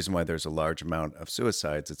 Yeah. there's a reason why there's a large amount of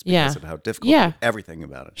suicides. It's because Yeah. of how difficult Yeah. everything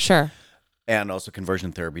about it. Sure. And also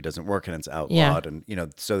conversion therapy doesn't work and it's outlawed. Yeah. And, you know,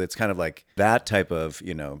 so it's kind of like that type of,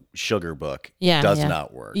 you know, sugar book Yeah, does yeah.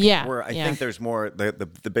 not work. Yeah, Where I yeah. think there's more, the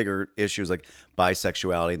bigger issues like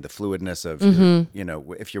bisexuality, the fluidness of, Mm-hmm. you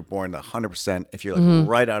know, if you're born 100%, if you're like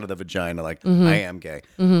right out of the vagina, like I am gay.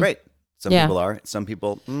 Great. Some Mm-hmm. Yeah. people are. Some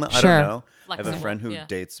people, I Sure. don't know. I have a Flexible, friend who yeah.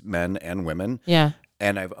 dates men and women. Yeah.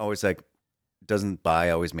 And I've always like, doesn't bi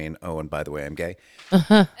always mean, oh, and by the way, I'm gay.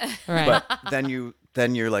 Right. But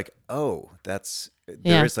then you're like, oh, there is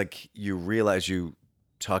Yeah. like, you realize you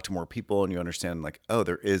talk to more people and you understand like, oh,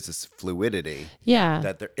 there is this fluidity Yeah.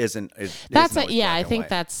 that there isn't. That's I think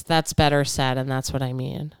that's better said, and that's what I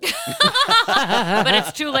mean. But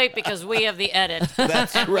it's too late because we have the edit.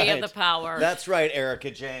 That's and right. we have the power. That's right,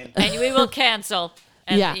 Erica Jane. and we will cancel.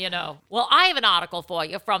 And, Yeah. you know. Well, I have an article for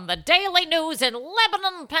you from the Daily News in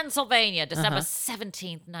Lebanon, Pennsylvania, December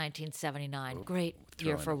 17th, 1979. Great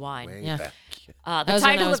year for wine. Way Yeah. back. The That was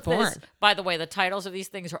when I title was of this, born. by the way, the titles of these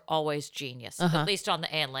things are always genius, at least on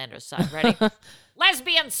the Ann Landers side. Ready?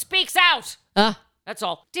 Lesbian speaks out. That's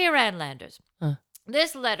all. Dear Ann Landers,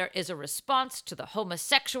 this letter is a response to the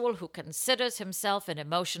homosexual who considers himself an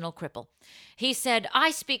emotional cripple. He said,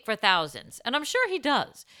 I speak for thousands, and I'm sure he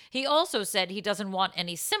does. He also said he doesn't want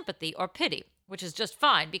any sympathy or pity, which is just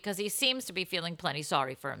fine because he seems to be feeling plenty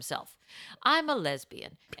sorry for himself. I'm a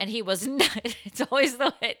lesbian, and he was not. It's always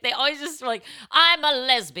the way. They always just like, I'm a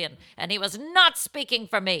lesbian, and he was not speaking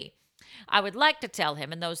for me. I would like to tell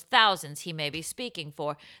him, and those thousands he may be speaking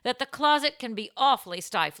for, that the closet can be awfully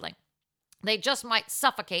stifling. They just might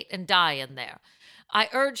suffocate and die in there. I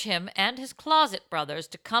urge him and his closet brothers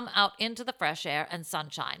to come out into the fresh air and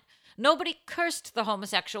sunshine. Nobody cursed the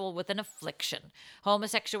homosexual with an affliction.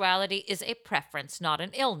 Homosexuality is a preference, not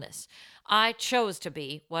an illness. I chose to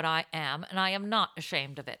be what I am, and I am not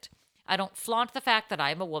ashamed of it. I don't flaunt the fact that I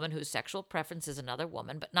am a woman whose sexual preference is another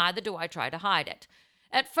woman, but neither do I try to hide it.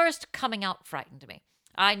 At first, coming out frightened me.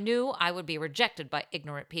 I knew I would be rejected by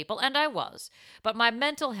ignorant people, and I was. But my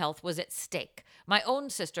mental health was at stake. My own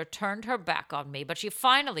sister turned her back on me, but she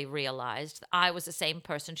finally realized that I was the same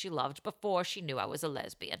person she loved before she knew I was a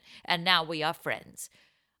lesbian, and now we are friends.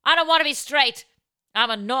 I don't want to be straight. I'm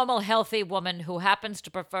a normal, healthy woman who happens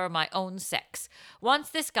to prefer my own sex. Once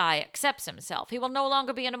this guy accepts himself, he will no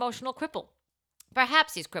longer be an emotional cripple.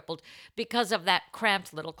 Perhaps he's crippled because of that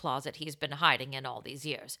cramped little closet he's been hiding in all these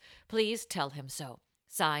years. Please tell him so.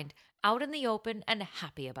 Signed, Out in the Open and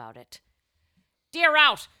Happy About It. Dear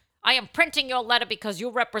Out, I am printing your letter because you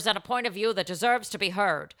represent a point of view that deserves to be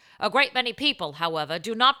heard. A great many people, however,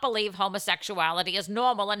 do not believe homosexuality is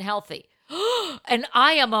normal and healthy. And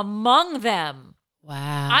I am among them.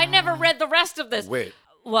 Wow. I never read the rest of this. Wait.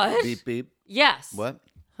 What? Beep, beep. Yes. What?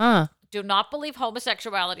 Huh. Do not believe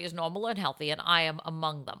homosexuality is normal and healthy, and I am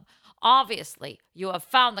among them. Obviously, you have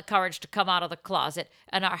found the courage to come out of the closet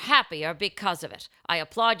and are happier because of it. I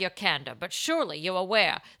applaud your candor, but surely you're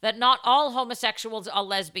aware that not all homosexuals or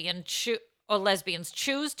lesbians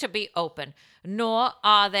choose to be open, nor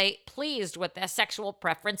are they pleased with their sexual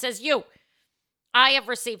preference as you. I have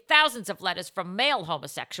received thousands of letters from male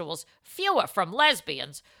homosexuals, fewer from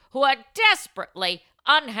lesbians, who are desperately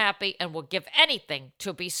unhappy and will give anything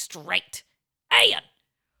to be straight. Ian!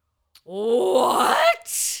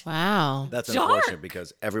 What? Wow. That's Dark. unfortunate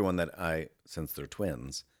because everyone that since they're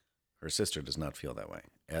twins, her sister does not feel that way,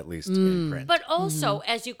 at least in print. But also,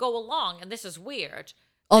 as you go along, and this is weird.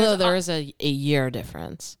 Although there is a year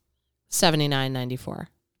difference. 79, 94.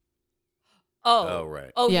 Oh,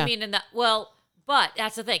 right. Oh, Yeah. you mean in that? Well, but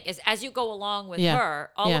that's the thing is, as you go along with Yeah.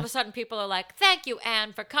 her, all Yeah. of a sudden people are like, "Thank you,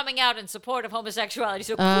 Anne, for coming out in support of homosexuality."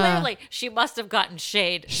 So clearly, she must have gotten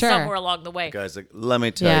shade Sure. somewhere along the way. Guys, like, let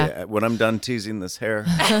me tell Yeah. you, when I'm done teasing this hair,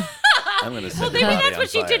 I'm going to set Maybe your body that's on what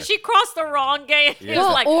she fire. did. She crossed the wrong gate. It Well,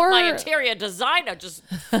 was like or- my interior designer just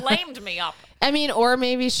flamed me up. I mean, or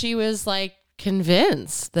maybe she was like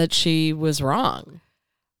convinced that she was wrong.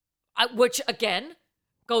 Which again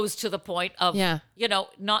goes to the point of, Yeah.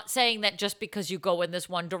 not saying that just because you go in this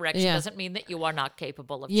one direction Yeah. doesn't mean that you are not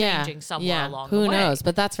capable of Yeah. changing somewhere along Who the way. knows?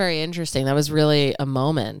 But that's very interesting. That was really a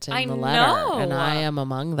moment in I the letter. know. And I am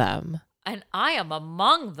among them. And I am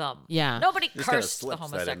among them. Yeah. Nobody Just kinda cursed the slips that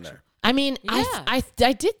in homosexual. there. I mean, Yeah.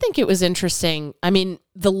 I did think it was interesting. I mean,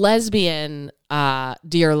 the lesbian,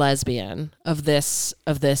 dear lesbian of this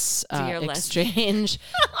Dear exchange,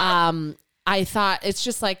 I thought it's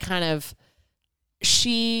just like kind of,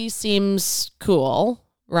 she seems cool,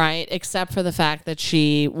 right? Except for the fact that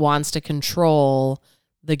she wants to control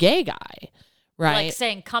the gay guy, right? Like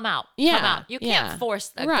saying, come out. Yeah, Come out. You can't yeah.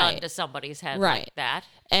 force a gun Right. to somebody's head Right. like that.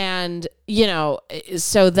 And,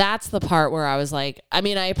 so that's the part where I was like, I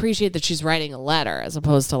mean, I appreciate that she's writing a letter as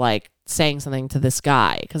opposed to like saying something to this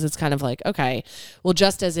guy, because it's kind of like, okay, well,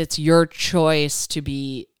 just as it's your choice to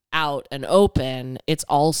be out and open, it's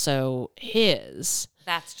also his.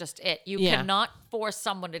 That's just it. You Yeah. cannot force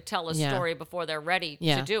someone to tell a Yeah. story before they're ready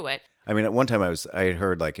Yeah. to do it. I mean, at one time I had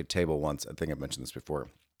heard like at table once, I think I mentioned this before.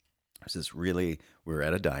 It was we were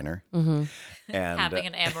at a diner and Having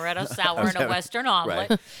an amaretto sour and a Western omelet.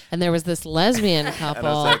 right. And there was this lesbian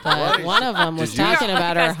couple, like, but what? one of them was Did you- talking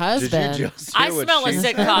about her Because- husband. Did you just I hear what smell a she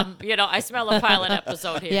said? sitcom. I smell a pilot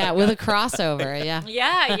episode here. Yeah, with a crossover. Yeah.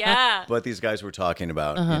 Yeah, yeah. But these guys were talking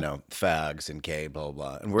about, fags and gay, blah, blah,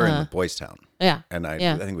 blah. And we're in Boys Town. Yeah. And I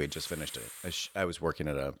Yeah. think we had just finished it. I was working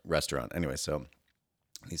at a restaurant. Anyway, so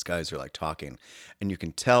these guys are like talking. And you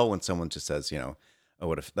can tell when someone just says, oh,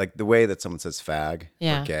 what if, like the way that someone says fag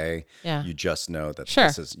Yeah. or gay, Yeah. you just know that Sure.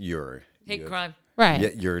 this is Hate crime.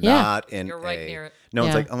 Right. You're Yeah. not in You're right near it. No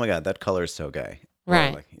one's Yeah. like, oh my God, that color is so gay. Or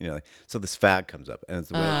Right. like, so this fag comes up and it's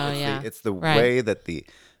the way, Oh, yeah. it's the Right. way that the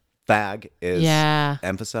fag is Yeah.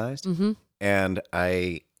 emphasized. Mm-hmm. And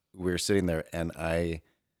we were sitting there and I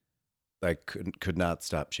like could not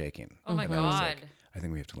stop shaking. Oh my And I was God. like, I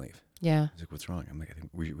think we have to leave. Yeah. He's like, what's wrong? I'm like, I think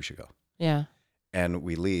we should go. Yeah. And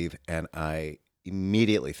we leave and I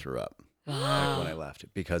immediately threw up like, when I left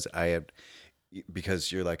because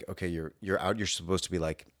you're like, okay, you're out, you're supposed to be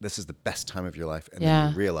like, this is the best time of your life. And Yeah.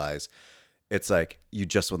 then you realize it's like you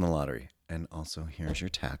just won the lottery. And also, here's your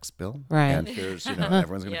tax bill. Right. And here's,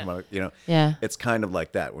 everyone's going to Yeah. come out, Yeah. It's kind of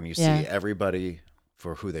like that when you see Yeah. everybody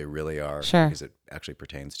for who they really are. Sure. Because it actually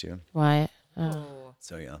pertains to you. Why? Oh,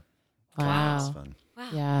 So, yeah. It's Wow. fun. wow.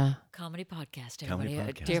 Yeah. Comedy podcast, Comedy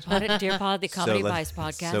everybody. podcast. Dear Pod, the Comedy let's-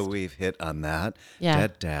 Vice podcast. So we've hit on that. Yeah.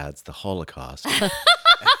 Dead dads, the Holocaust.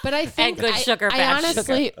 But I think good sugar, I bad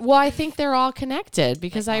honestly, well, I think they're all connected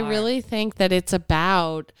because They I are. really think that it's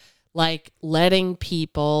about like letting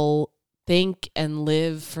people think and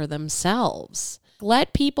live for themselves.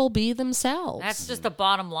 Let people be themselves. That's just the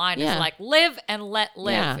bottom line. Yeah. It's like live and let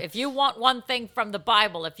live. Yeah. If you want one thing from the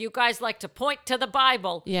Bible, if you guys like to point to the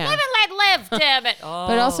Bible, Yeah. live and let live, damn it. Oh,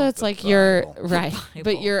 but also it's like you're Bible. right. But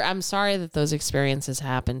Bible. I'm sorry that those experiences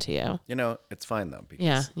happened to you. It's fine, though. Because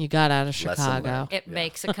Yeah. You got out of Lesson Chicago. learned. it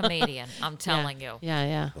makes a comedian. I'm telling you. Yeah,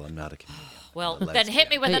 yeah. Well, I'm not a comedian. Well, I'm a then hit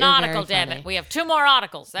me with But an you're article, very damn funny. it. We have 2 more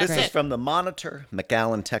articles. That's This it. is from the Monitor,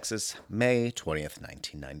 McAllen, Texas, May 20th,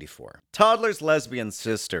 1994. Toddler's lesbian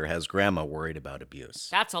sister has grandma worried about abuse.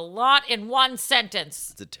 That's a lot in one sentence.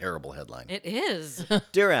 It's a terrible headline. It is.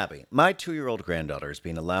 Dear Abby, my 2-year-old granddaughter is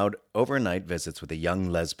being allowed overnight visits with a young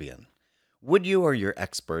lesbian. Would you or your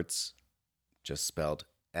experts, just spelled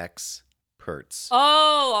experts,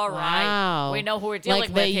 Oh, all right. Wow. We know who we're dealing like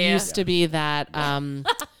with they here. used to be that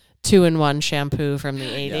 2-in-1 shampoo from the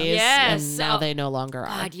 80s. Yes. And now Oh, they no longer are.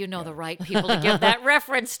 God, you know the right people to give that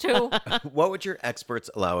reference to. what would your experts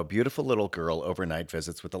allow a beautiful little girl overnight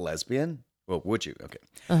visits with a lesbian? Well, would you? Okay.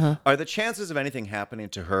 Uh-huh. Are the chances of anything happening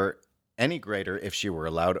to her any greater if she were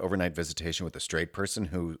allowed overnight visitation with a straight person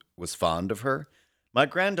who was fond of her? My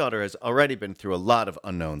granddaughter has already been through a lot of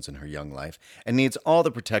unknowns in her young life and needs all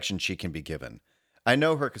the protection she can be given. I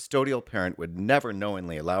know her custodial parent would never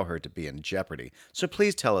knowingly allow her to be in jeopardy, so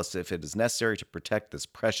please tell us if it is necessary to protect this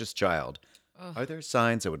precious child. Are there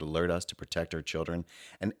signs that would alert us to protect our children?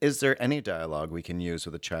 And is there any dialogue we can use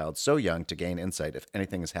with a child so young to gain insight if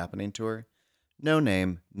anything is happening to her? No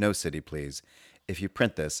name, no city, please. If you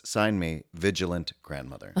print this, sign me, Vigilant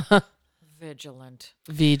Grandmother. Vigilant.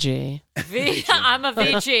 VG. I'm a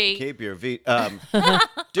VG. Keep your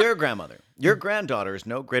Dear grandmother, your granddaughter is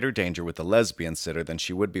no greater danger with a lesbian sitter than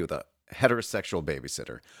she would be with a heterosexual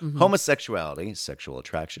babysitter. Homosexuality, sexual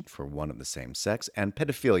attraction for one of the same sex, and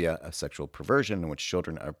pedophilia, a sexual perversion in which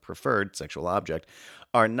children are preferred sexual object,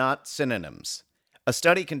 are not synonyms. A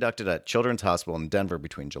study conducted at Children's Hospital in Denver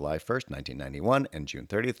between July 1st, 1991 and June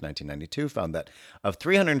 30th, 1992 found that of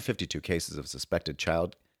 352 cases of suspected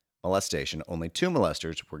child molestation, only 2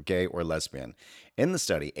 molesters were gay or lesbian. In the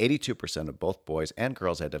study, 82% of both boys and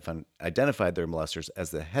girls identified their molesters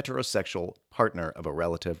as the heterosexual partner of a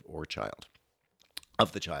relative or child.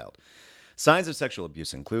 Of the child. Signs of sexual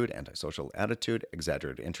abuse include antisocial attitude,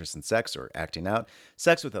 exaggerated interest in sex or acting out,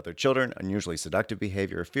 sex with other children, unusually seductive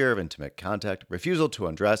behavior, fear of intimate contact, refusal to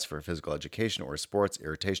undress for physical education or sports,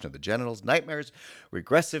 irritation of the genitals, nightmares,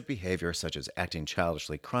 regressive behavior such as acting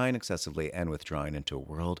childishly, crying excessively, and withdrawing into a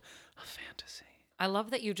world of fantasy. I love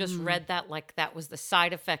that you just read that like that was the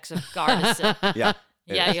side effects of Gardasil. Yeah.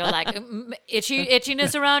 Yeah, you're like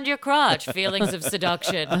itchiness around your crotch, feelings of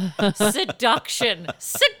seduction,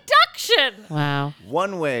 seduction. Wow.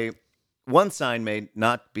 One sign may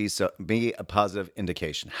not be a positive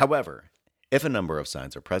indication. However, if a number of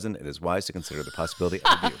signs are present, it is wise to consider the possibility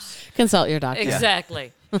of abuse. Consult your doctor.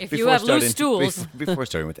 Exactly. If you Before have loose starting- stools, Before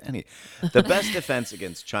starting with any. The best defense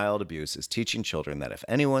against child abuse is teaching children that if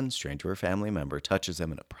anyone, stranger or family member, touches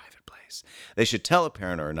them in a private place, they should tell a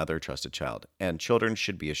parent or another trusted child. And children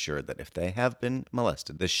should be assured that if they have been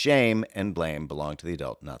molested, the shame and blame belong to the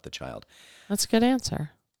adult, not the child. That's a good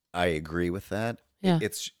answer. I agree with that. Yeah.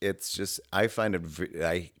 It's just, I find it,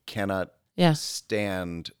 I cannot Yeah.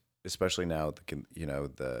 stand, especially now,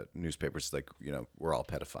 the newspapers, like, we're all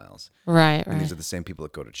pedophiles. Right, And these right. are the same people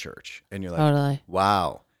that go to church. And you're like, Totally.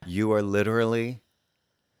 wow, you are literally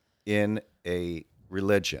in a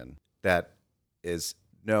religion that is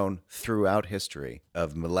known throughout history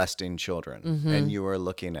of molesting children. Mm-hmm. And you are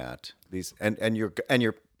looking at these, and you're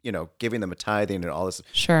giving them a tithing and all this.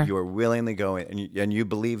 Sure. You are willingly going, and you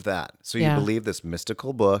believe that. So you Yeah. believe this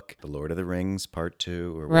mystical book, The Lord of the Rings Part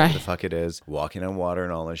 2, or whatever Right. the fuck it is, walking on water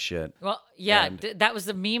and all this shit. well, yeah, And- that was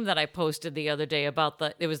the meme that I posted the other day about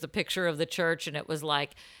it was the picture of the church, and it was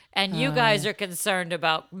like, and you guys are concerned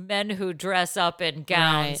about men who dress up in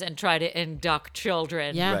gowns Right. and try to induct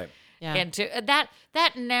children. Yeah. Right. Yeah. And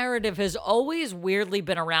that narrative has always weirdly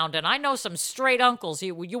been around, and I know some straight uncles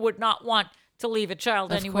you would not want to leave a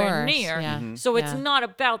child Of anywhere course, near. yeah. Mhm. So it's Yeah. not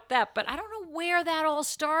about that, but I don't know where that all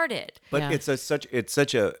started. But Yeah.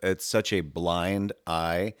 it's such a blind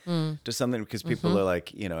eye to something because people are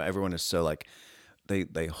like, everyone is so like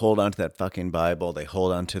they hold on to that fucking Bible, they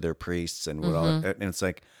hold on to their priests and what all, and it's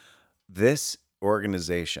like this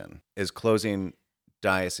organization is closing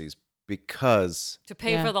dioceses because To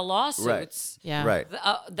pay for the lawsuits Yeah. right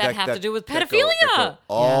that have to do with that pedophilia. go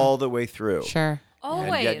all the way through. Sure.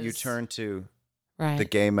 Always. And yet you turn to Right. the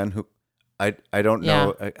gay men who I don't Yeah.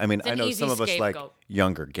 know. I mean, It's I an know easy some of us like scapegoat.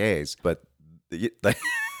 younger gays, but I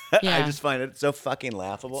Yeah. just find it so fucking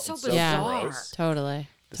laughable. So and so bizarre. gross. Totally.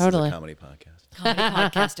 This Totally. is a comedy podcast. Comedy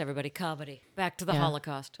podcast, everybody. Comedy. Back to the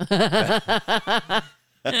Holocaust.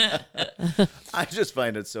 I just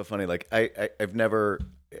find it so funny. Like I've never,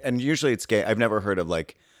 and usually it's gay. I've never heard of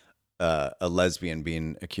like a lesbian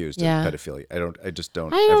being accused Yeah. of pedophilia. I just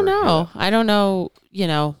don't. I don't ever hear know. that. I don't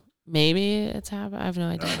know. Maybe it's happened. I have no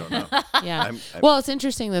idea. I don't know. Yeah. I'm- Well, it's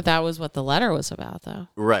interesting that was what the letter was about, though.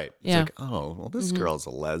 Right. It's Yeah. like, oh, well, this girl's a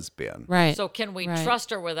lesbian. Right. So can we Right.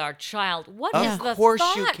 trust her with our child? What is Of the course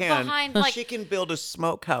thought you can. behind like She can build a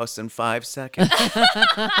smokehouse in 5 seconds.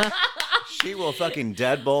 She will fucking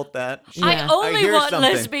deadbolt that. Yeah. I only hear want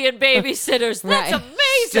something. lesbian babysitters. That's Right. amazing.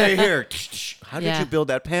 Stay here. How did Yeah. you build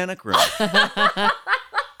that panic room?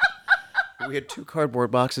 We had 2 cardboard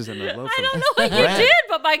boxes and a loaf I of don't know what you bread. did,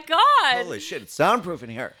 but my God. Holy shit, it's soundproof in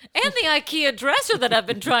here. And the IKEA dresser that I've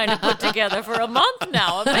been trying to put together for a month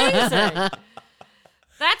now. Amazing.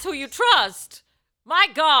 That's who you trust. My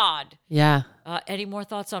God. Yeah. Any more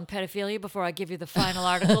thoughts on pedophilia before I give you the final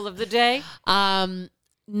article of the day?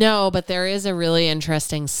 No, but there is a really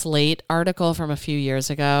interesting Slate article from a few years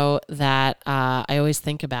ago that I always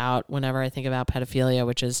think about whenever I think about pedophilia,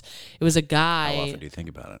 which is it was a guy. How often do you think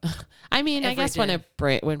about it? I mean, I Every guess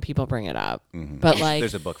day. when people bring it up, but like,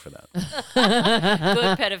 There's a book for that.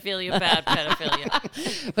 Good pedophilia, bad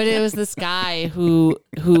pedophilia. but it was this guy who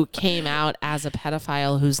came out as a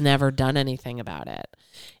pedophile who's never done anything about it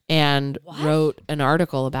and wrote an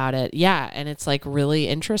article about it. Yeah, and it's like really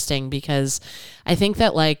interesting because I think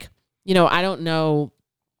that like, I don't know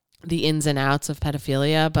the ins and outs of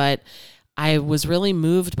pedophilia, but I was really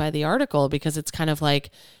moved by the article because it's kind of like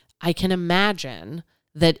I can imagine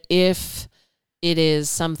that if it is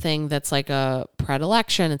something that's like a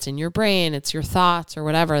predilection, it's in your brain, it's your thoughts or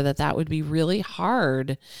whatever, that would be really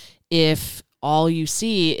hard if all you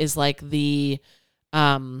see is like the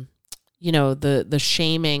the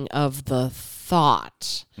shaming of the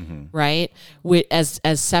thought, right? As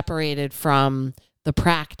separated from the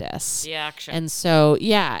practice. The action. And so,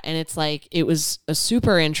 yeah, and it's like, it was a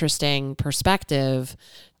super interesting perspective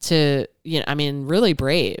to, really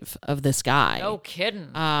brave of this guy. No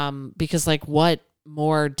kidding. Because like, what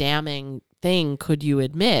more damning thing could you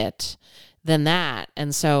admit than that?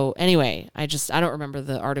 And so anyway, I don't remember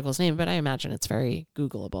the article's name, but I imagine it's very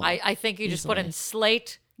Googleable. I think you just put in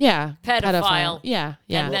Slate yeah. pedophile. Yeah.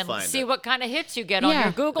 and then find see it. what kind of hits you get on Yeah.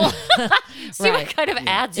 your Google. See Right. what kind of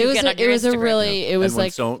ads It you was get on your it was a Instagram. really, it was and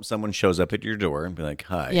when like, someone shows up at your door and be like,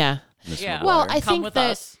 hi. yeah. Mr. Yeah. McGuire. Well, I Come think with that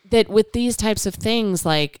us. that with these types of things,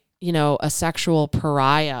 like, a sexual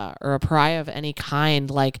pariah or a pariah of any kind,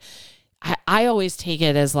 like I always take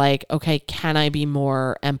it as like, okay, can I be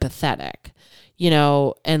more empathetic?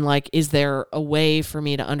 And like, is there a way for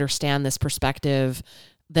me to understand this perspective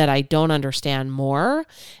that I don't understand more?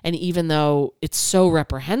 And even though it's so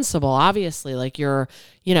reprehensible, obviously, like you're,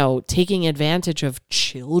 taking advantage of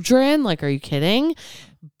children, like, are you kidding?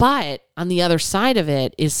 But on the other side of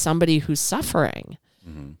it is somebody who's suffering.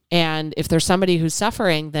 And if there's somebody who's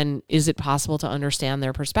suffering, then is it possible to understand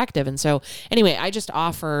their perspective? And so anyway, I just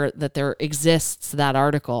offer that there exists that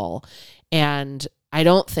article. And I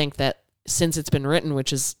don't think that since it's been written,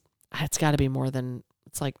 it's got to be more than,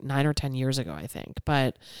 it's like 9 or 10 years ago, I think,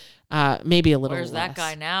 but maybe a little Where's that less.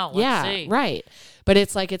 guy now? Let's Yeah, see. right. But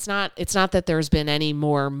it's like, it's not that there's been any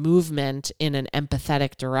more movement in an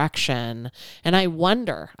empathetic direction. And I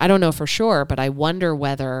wonder, I don't know for sure, but I wonder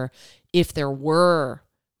whether if there were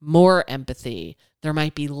more empathy, there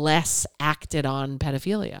might be less acted on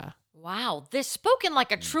pedophilia. Wow. This spoken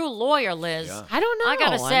like a true lawyer, Liz. Yeah. I don't know. I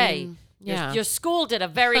gotta say, mean, yeah. your school did a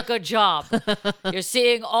very good job. You're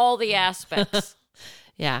seeing all the aspects.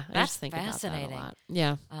 Yeah, I That's just think about fascinating. that a lot.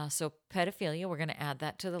 Yeah. So pedophilia, we're going to add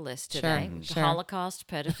that to the list Sure, today. sure. Holocaust,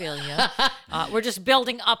 pedophilia. We're just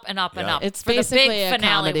building up and up and Yeah. up. It's for the basically big a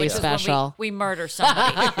finale, comedy which special. is when we murder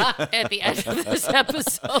somebody at the end of this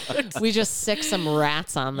episode. We just sick some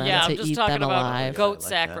rats on them Yeah, to I'm just eat talking them about alive. goat I like that.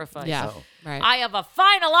 sacrifice. Yeah. Oh. Right. I have a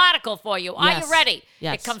final article for you. Are Yes. you ready?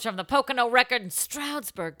 Yes. It comes from the Pocono Record in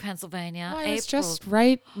Stroudsburg, Pennsylvania. I was April. just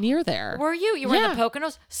right near there. Were you? You were in Yeah. the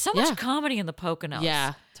Poconos? So much Yeah. comedy in the Poconos.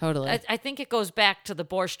 Yeah, totally. I think it goes back to the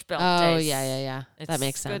Borscht Belt Oh, days. yeah. That It's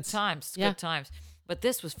makes sense. Good times. Yeah. Good times. But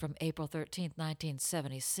this was from April 13th,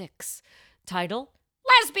 1976. Title,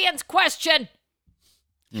 Lesbians Question.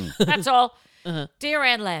 That's all. Dear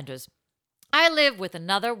Ann Landers, I live with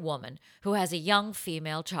another woman who has a young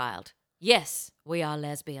female child. Yes, we are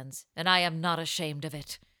lesbians, and I am not ashamed of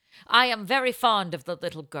it. I am very fond of the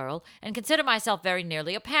little girl and consider myself very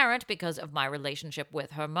nearly a parent because of my relationship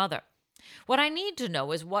with her mother. What I need to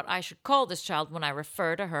know is what I should call this child when I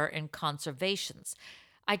refer to her in conservations.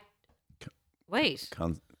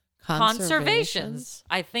 Conservations.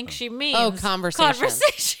 I think she means conversations.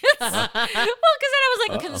 Conversations. Well, because then I was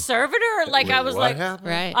like conservator, like I was like, happened?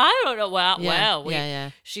 Right. I don't know. Well, Yeah, well,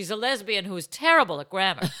 yeah. she's a lesbian who's terrible at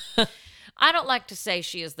grammar. I don't like to say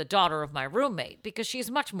she is the daughter of my roommate because she's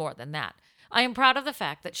much more than that. I am proud of the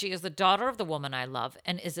fact that she is the daughter of the woman I love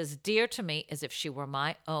and is as dear to me as if she were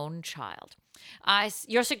my own child.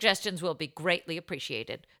 Your suggestions will be greatly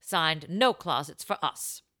appreciated. Signed, No Closets for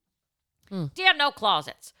Us. Dear No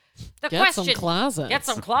Closets, the Get some question... closets. Get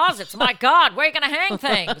some closets. My God, where are you going to hang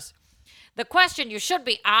things? The question you should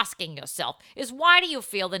be asking yourself is why do you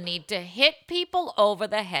feel the need to hit people over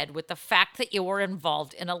the head with the fact that you were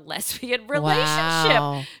involved in a lesbian relationship?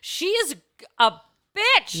 Wow. She is a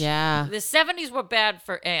bitch. Yeah. The 70s were bad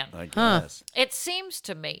for Anne. I guess. It seems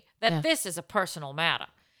to me that Yeah. this is a personal matter.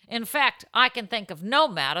 In fact, I can think of no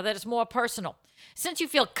matter that is more personal. Since you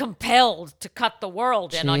feel compelled to cut the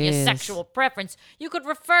world in on your Jeez. sexual preference, you could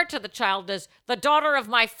refer to the child as the daughter of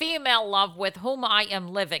my female love with whom I am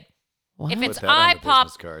living. What? If it's Put that on the pop,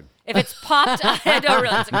 business card. if it's popped, I don't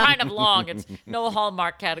really. It's kind of long. It's no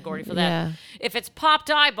Hallmark category for that. Yeah. If it's popped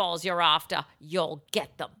eyeballs you're after, you'll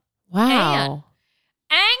get them. Wow.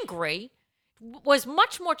 Angry was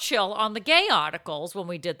much more chill on the gay articles when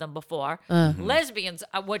we did them before. Lesbians,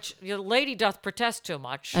 which your lady doth protest too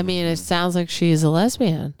much. I mean, it sounds like she's a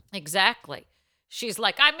lesbian. Exactly. She's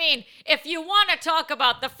like, I mean, if you want to talk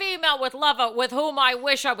about the female with lover with whom I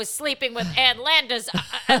wish I was sleeping with Ann Landers,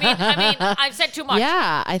 I mean, I've said too much.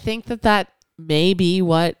 Yeah, I think that may be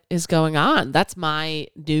what is going on. That's my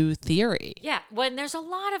new theory. Yeah, when there's a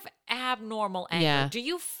lot of abnormal anger, Yeah. do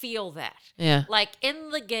you feel that? Yeah. Like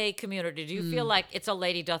in the gay community, do you Mm. feel like it's a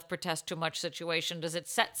lady doth protest too much situation? Does it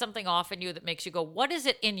set something off in you that makes you go, what is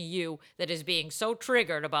it in you that is being so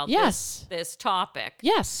triggered about Yes. this topic?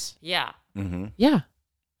 Yes. Yeah. Yeah.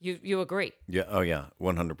 You agree. Yeah. Oh, yeah.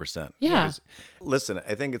 100%. Yeah. Because- Listen,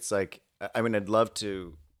 I think it's like, I mean, I'd love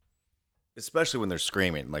to, especially when they're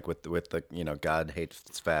screaming, like with the God hates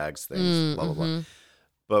fags things, blah blah blah.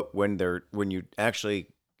 But when you actually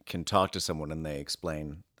can talk to someone and they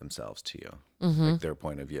explain themselves to you, like their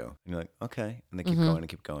point of view, and you're like, okay, and they keep going and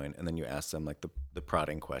keep going, and then you ask them like the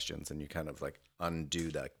prodding questions, and you kind of like undo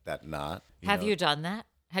that knot. Have know? you done that?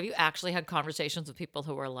 Have you actually had conversations with people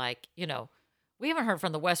who were like, we haven't heard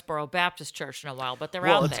from the Westboro Baptist Church in a while, but they're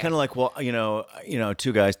Well, out it's there. kind of like, well,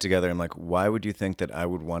 two guys together. I'm like, why would you think that I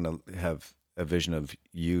would want to have a vision of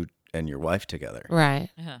you and your wife together, Right.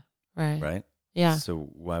 Uh-huh. Right. right? Yeah. So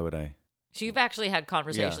why would I? So you've actually had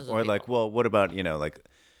conversations with Or people. like, well, what about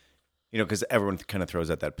because everyone kind of throws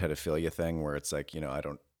out that pedophilia thing where it's like, I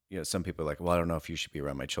don't, some people are like, well, I don't know if you should be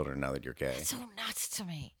around my children now that you're gay, It's so nuts to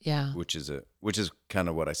me. Yeah. which is kind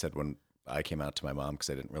of what I said when I came out to my mom because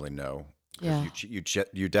I didn't really know. 'Cause Yeah.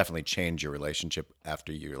 you definitely change your relationship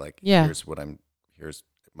after you're like, Yeah. here's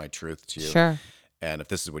my truth to you. Sure. And if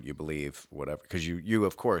this is what you believe, whatever, because you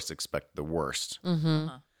of course expect the worst.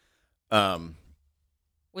 Mm-hmm.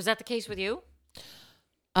 Was that the case with you?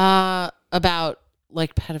 About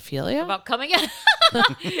like pedophilia? About coming out?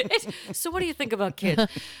 So what do you think about kids?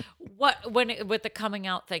 With the coming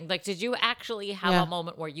out thing, like, did you actually have Yeah. a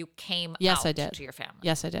moment where you came Yes, out I did. to your family?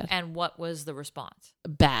 Yes, I did. And what was the response?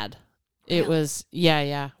 Bad. It was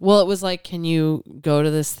yeah. Well, it was like, can you go to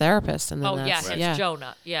this therapist? And then Oh, that's, yes, yeah.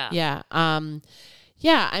 Jonah. Yeah. Yeah.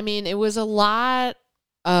 Yeah, I mean, it was a lot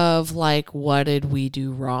of like, what did we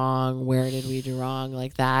do wrong? Where did we do wrong?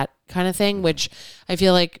 Like that kind of thing, which I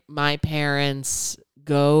feel like my parents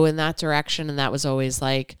go in that direction. And that was always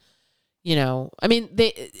like, I mean,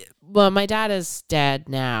 my dad is dead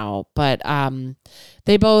now, but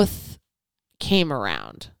they both came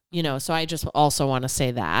around, so I just also want to say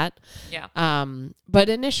that. Yeah. But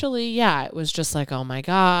initially, yeah, it was just like, oh my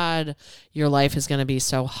God, your life is going to be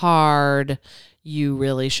so hard. You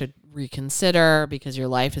really should reconsider because your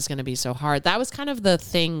life is going to be so hard. That was kind of the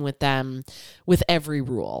thing with them, with every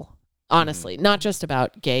rule. honestly, not just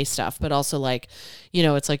about gay stuff, but also like, you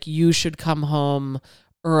know, it's like you should come home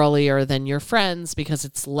earlier than your friends because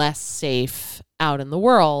it's less safe out in the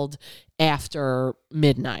world after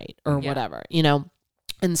midnight or whatever, you know?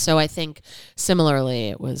 And so I think similarly,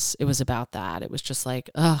 it was about that. It was just like,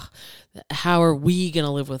 ugh, how are we going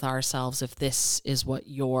to live with ourselves if this is what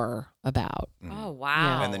you're about? Oh,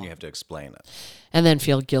 wow. And then you have to explain it. And then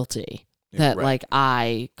feel guilty that right. like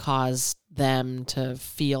I caused them to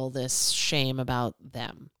feel this shame about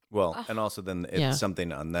them. Well, and also then it's Yeah.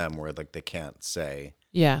 something on them where like they can't say,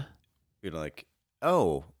 Yeah. you know, like,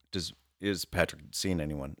 oh, is Patrick seeing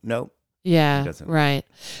anyone? Nope. Yeah, doesn't. right.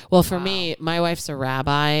 Well, for me, my wife's a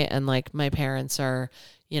rabbi, and like my parents are,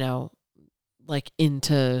 you know, like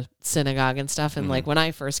into synagogue and stuff. And like when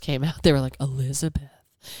I first came out, they were like, Elizabeth.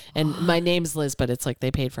 And my name's Liz, but it's like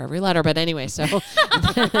they paid for every letter. But anyway, so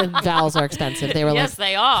vowels are expensive. They were Yes,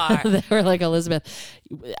 they are. they were like, Elizabeth,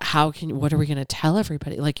 what are we going to tell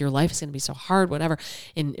everybody? Like your life is going to be so hard, whatever.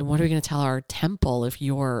 And what are we going to tell our temple if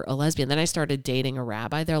you're a lesbian? Then I started dating a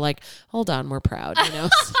rabbi. They're like, hold on, we're proud, you know?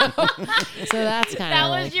 So that's kind of That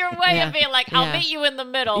was your way of being like, I'll meet you in the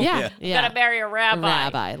middle. Yeah. You gotta marry a rabbi.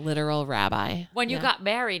 Rabbi, literal rabbi. When you Yeah. got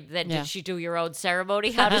married, then Yeah. did she do your own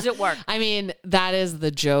ceremony? How does it work? I mean, that is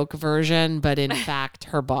the joke version, but in fact,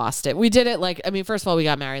 her boss did. We did it like, I mean, first of all, we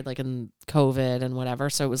got married like in COVID and whatever.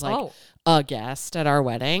 So it was like a guest at our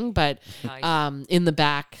wedding, but Nice. in the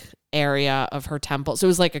back area of her temple. So it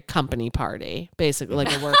was like a company party, basically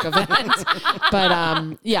like a work event.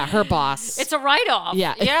 But yeah, her boss. It's a write-off.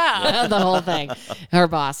 Yeah. Yeah. The whole thing. Her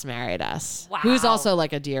boss married us. Wow. Who's also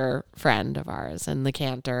like a dear friend of ours. And the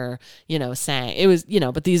cantor, you know, sang. It was, you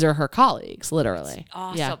know, but these are her colleagues, literally.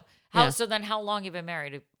 Awesome. Yeah. How, Yeah. So then how long have you been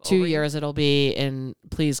married? 2 Over- years it'll be in,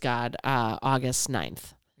 please God, August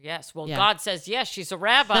 9th. Yes. Well, Yeah. God says, yes, she's a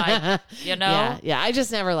rabbi, you know? Yeah. I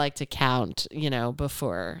just never like to count, you know,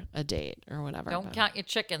 before a date or whatever. Don't but- count your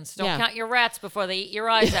chickens. Don't Yeah. count your rats before they eat your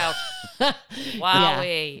eyes out.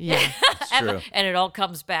 Wowie. Yeah. True. And it all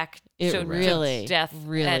comes back It to really, death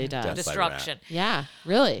really and does. Death by destruction. Yeah,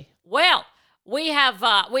 really. Well, we have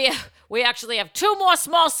we actually have two more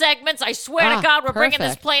small segments. I swear to God, we're bringing this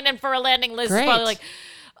perfect. plane in for a landing. Liz is Great. probably like,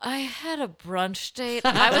 I had a brunch date.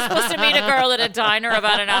 I was supposed to meet a girl at a diner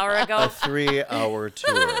about an hour A ago 3-hour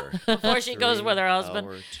tour. before she goes with her husband.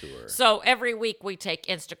 3-hour tour. So every week we take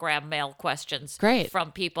Instagram mail questions Great.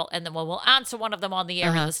 from people, and then we'll answer one of them on the air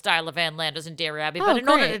in the style of Van Landers and Dear Abby. Oh, But in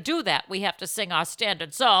order great. to do that, we have to sing our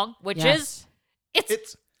standard song, which Yes. is It's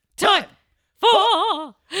It's time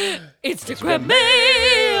for Instagram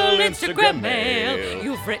mail, Instagram mail.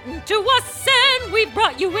 You've written to us and we've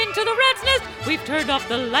brought you into the rat's nest. We've turned off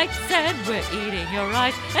the lights and we're eating your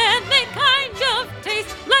eyes, and they kind of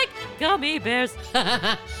taste like gummy bears.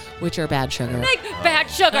 Which are bad sugar. Like bad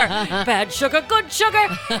sugar, bad sugar, good sugar,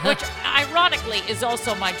 which ironically is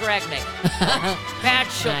also my drag name. Bad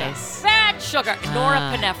sugar, Nice. bad sugar.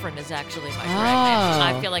 Norepinephrine is actually my drag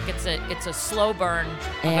name. I feel like it's a slow burn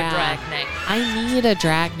of a drag name. I need a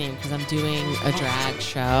drag name because I'm doing a drag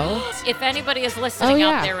show. If anybody is listening yeah.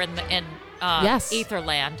 out there in Yes.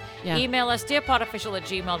 Etherland, Yeah. email us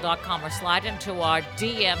dearpodofficial@gmail.com or slide into our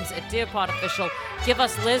DMs at dearpodofficial. Give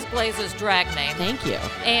us Liz Glazer's drag name. Thank you.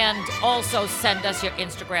 And also send us your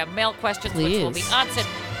Instagram mail questions, which will be Please. answered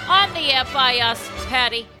on the air by us.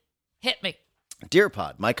 Patty, hit me. Dear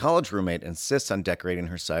Pod, my college roommate insists on decorating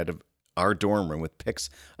her side of our dorm room with pics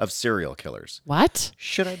of serial killers. What?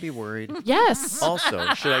 Should I be worried? Yes.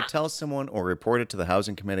 Also, should I tell someone or report it to the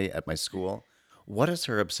housing committee at my school? What is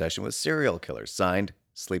her obsession with serial killers? Signed,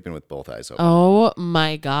 Sleeping with Both Eyes Open. Oh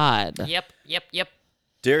my God. Yep.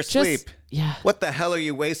 Dear Just- Sleep, yeah. what the hell are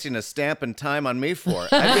you wasting a stamp and time on me for?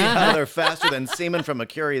 I'd be out there faster than semen from a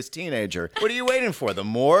curious teenager. What are you waiting for, the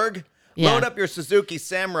morgue? Yeah. Load up your Suzuki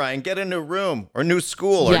Samurai and get a new room or new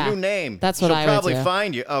school or Yeah. new name. That's what She'll I would probably do.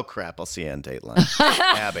 find you. Oh, crap. I'll see you in Dateline.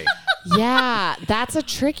 Abby. Yeah, that's a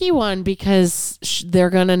tricky one because they're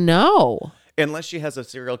going to know. Unless she has a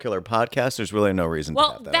serial killer podcast, there's really no reason to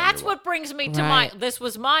Well, have that. that's on your what brings me to Right. this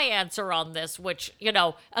was my answer on this, which, you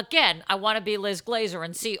know, again, I want to be Liz Glazer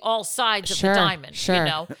and see all sides of Sure, the diamond, sure. you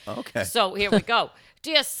know? Okay. So here we go.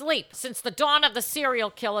 Dear Sleep, since the dawn of the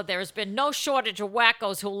serial killer, there has been no shortage of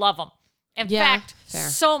wackos who love him. In Yeah, fact, fair.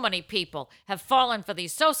 so many people have fallen for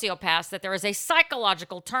these sociopaths that there is a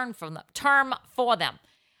psychological term for them.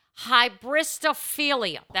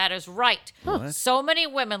 Hybristophilia. That is right. So many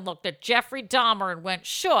women looked at Jeffrey Dahmer and went,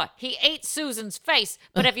 sure, he ate Susan's face,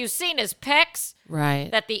 but have you seen his pecs? Right.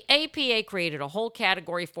 That the APA created a whole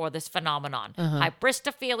category for this phenomenon.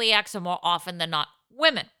 Hybristophiliacs are more often than not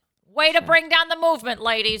women. Way to bring down the movement,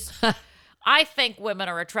 ladies. I think women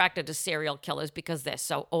are attracted to serial killers because they're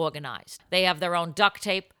so organized. They have their own duct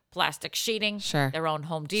tape, plastic sheeting, Sure. their own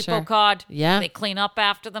Home Depot Sure. card. Yeah. They clean up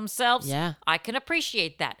after themselves. Yeah. I can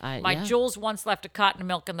appreciate that. My yeah. Jules once left a carton of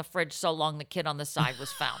milk in the fridge so long the kid on the side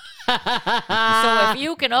was found. So if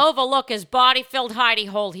you can overlook his body-filled hidey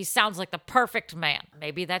hole, he sounds like the perfect man.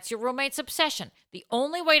 Maybe that's your roommate's obsession. The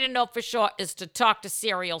only way to know for sure is to talk to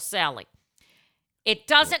Serial Sally. It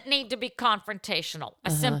doesn't need to be confrontational.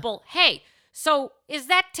 A simple, hey, so is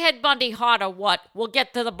that Ted Bundy hot or what? We'll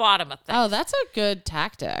get to the bottom of things. Oh, that's a good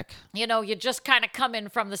tactic. You know, you just kind of come in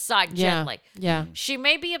from the side gently. Yeah. She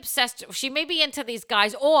may be obsessed. She may be into these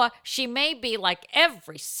guys, or she may be like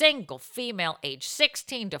every single female age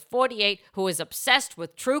 16 to 48 who is obsessed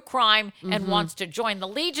with true crime and wants to join the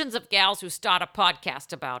legions of gals who start a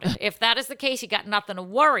podcast about it. If that is the case, you got nothing to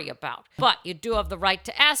worry about. But you do have the right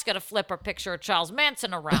to ask her to flip her picture of Charles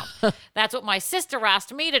Manson around. That's what my sister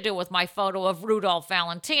asked me to do with my photo of Rudolph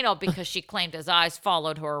Valentino because she claimed his eyes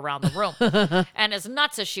followed her around the room. And as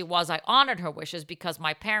nuts as she was, I honored her wishes because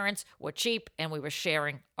my parents were cheap and we were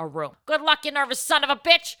sharing a room. Good luck, you nervous son of a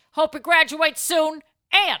bitch. Hope you graduate soon.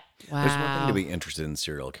 And Wow. There's one thing to be interested in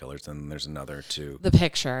serial killers, and there's another to The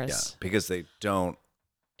pictures. yeah, because they don't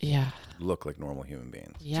Yeah. look like normal human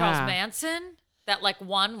beings. Yeah. Charles Manson, that like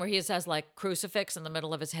one where he has like crucifix in the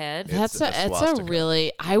middle of his head. That's It's a it's a swastika.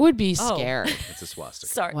 really, I would be Oh. scared. It's a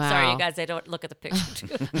swastika. Sorry, Wow. you guys. I don't look at the picture.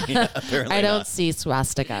 Yeah, apparently I don't not. see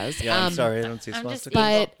swastikas. Yeah, I'm sorry, I don't see I'm just swastikas.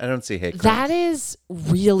 But I don't see hate that crimes. is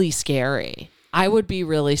really scary. I would be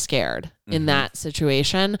really scared in that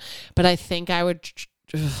situation. But I think I would,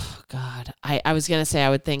 oh God, I was going to say I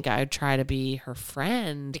would think I would try to be her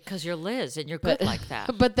friend. Because you're Liz and you're good like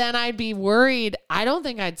that. But then I'd be worried. I don't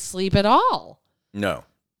think I'd sleep at all. No,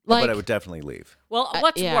 Like- but I would definitely leave. Well,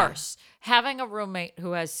 what's yeah. worse? Having a roommate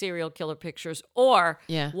who has serial killer pictures or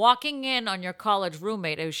Yeah. walking in on your college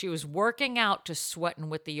roommate as she was working out to sweating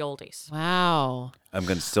with the oldies. Wow. I'm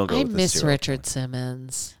going to still go I with miss this serial Richard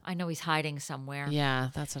Simmons. I know he's hiding somewhere. Yeah,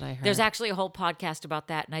 that's what I heard. There's actually a whole podcast about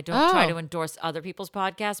that, and I don't try Oh. to endorse other people's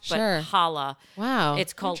podcasts, but Sure. holla. Wow.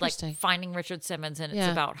 It's called like Interesting. Finding Richard Simmons, and it's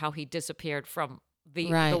Yeah. about how he disappeared from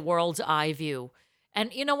the Right. world's eye view.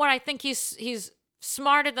 And you know what? I think he's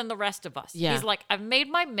smarter than the rest of us. Yeah. He's like, I've made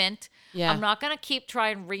my mint. Yeah. I'm not going to keep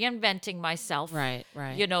trying reinventing myself. Right,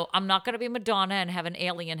 right. You know, I'm not going to be Madonna and have an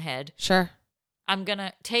alien head. Sure. I'm going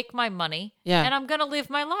to take my money Yeah. and I'm going to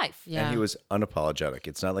live my life. Yeah. And he was unapologetic.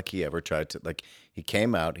 It's not like he ever tried to, like, he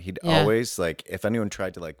came out. He'd Yeah. always, like, if anyone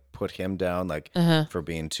tried to, like, put him down, like, Uh-huh. for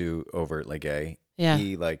being too overtly gay, Yeah.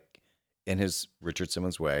 he, like, in his Richard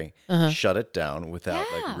Simmons way, Uh-huh. shut it down without,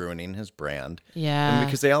 Yeah. like, ruining his brand. Yeah. And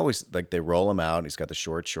because they always, like, they roll him out. He's got the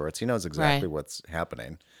short shorts. He knows exactly Right. what's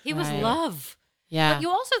happening. He was Right. love. Yeah. But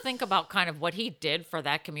you also think about kind of what he did for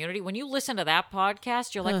that community. When you listen to that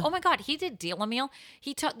podcast, you're like, oh my God, he did Deal a Meal.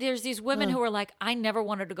 There's these women who are like, I never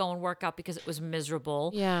wanted to go and work out because it was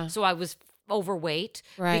miserable. Yeah. So I was overweight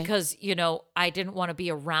Right. because, you know, I didn't want to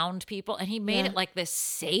be around people. And he made Yeah. it like this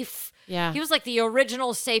safe. Yeah. He was like the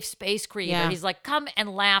original safe space creator. Yeah. He's like, come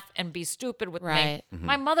and laugh and be stupid with Right. me.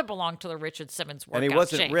 My mother belonged to the Richard Simmons workout And he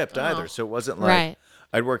wasn't chain. ripped either. So it wasn't like, Right.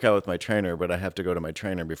 I'd work out with my trainer, but I have to go to my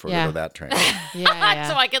trainer before I Yeah. go to that trainer. yeah.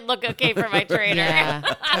 So I could look okay for my trainer. yeah.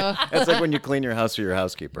 Oh, It's like when you clean your house for your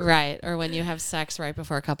housekeeper. right. Or when you have sex right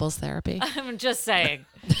before couples therapy. I'm just saying.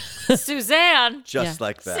 Suzanne, Just Yeah.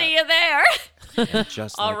 like that. see you there. And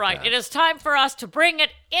just All like right, that. it is time for us to bring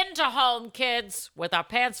it into home, kids, with our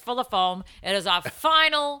pants full of foam. It is our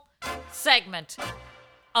final segment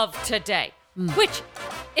of today, which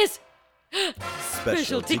is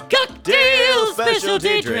specialty cocktail,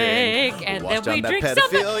 specialty drink, and Wash then we down that drink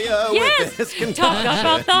something. pedophilia Yes, with this talk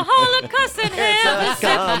about the Holocaust and have a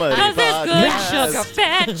sip, comedy 'cause it's good podcast. sugar,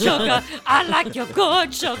 bad sugar. I like your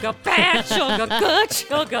good sugar, bad sugar, good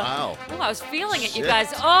sugar. Wow. Oh, I was feeling it, you Shit.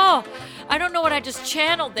 guys. Oh, I don't know what I just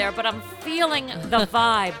channeled there, but I'm feeling the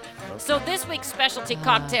vibe. So this week's specialty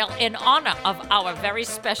cocktail in honor of our very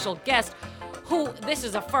special guest, who, this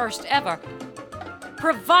is a first ever,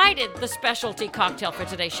 provided the specialty cocktail for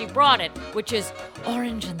today. She brought it, which is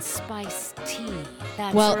orange and spice tea.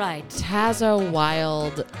 That's Well, right. Tazo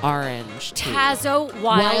Wild Orange tea. Tazo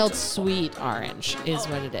Wild Sweet Orange is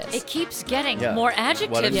what it is. It keeps getting Yeah. more Why don't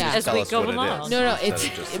adjectives you just as tell we us go what it along. is? No, Instead it's.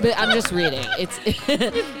 of just But I'm just reading. It's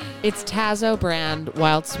it's Tazo brand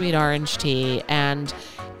Wild Sweet Orange tea, and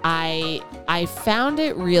I found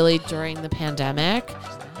it really during the pandemic.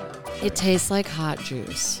 It tastes like hot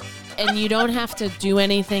juice, and you don't have to do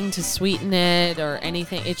anything to sweeten it or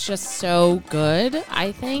anything. It's just so good,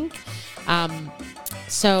 I think.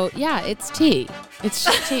 So yeah, it's tea. It's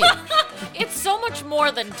just tea. It's so much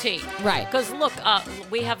more than tea. Right. Because look,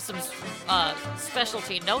 we have some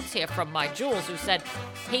specialty notes here from my Jules, who said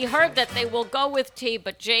he heard that they will go with tea,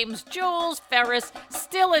 but James Jules Ferris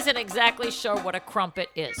still isn't exactly sure what a crumpet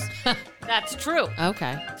is. That's true.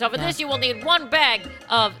 Okay. So for this, you will need 1 bag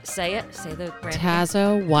of, say the brand.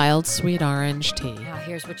 Tazo Wild Sweet Orange Tea. Now,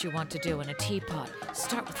 here's what you want to do in a teapot.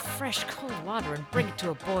 Start with fresh, cold water and bring it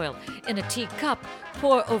to a boil. In a teacup,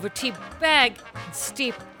 pour over tea bag and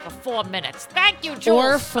steep for 4 minutes. Thank you, Jules.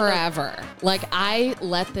 Or forever. Like, I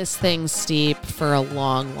let this thing steep for a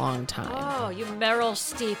long, long time. Oh, you Merrill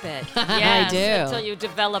steep it. I Yes, do. until you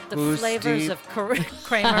develop the Who's flavors steep? of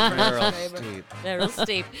Kramer. Merrill Steep. Merrill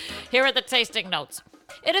steep. Here are the tasting notes.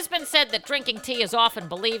 It has been said that drinking tea is often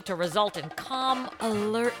believed to result in calm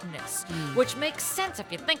alertness, which makes sense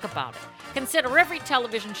if you think about it. Consider every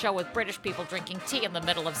television show with British people drinking tea in the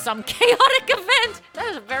middle of some chaotic event. That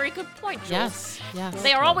is a very good point, Jules. Yes.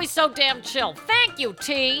 They are always so damn chill. Thank you,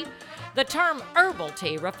 tea. The term herbal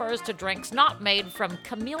tea refers to drinks not made from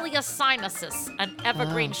Camellia sinensis, an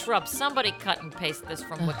evergreen shrub. Somebody cut and paste this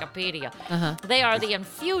from Wikipedia. They are the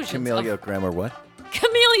infusions Camellia of grammar what?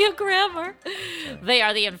 Camellia grammar. They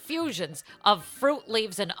are the infusions of fruit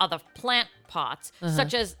leaves and other plant pots,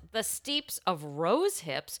 such as the steeps of rose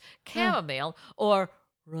hips, chamomile, or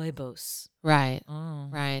rooibos. Right.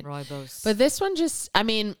 Right. Rooibos. But this one just, I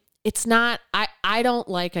mean, it's not, I don't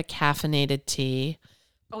like a caffeinated tea.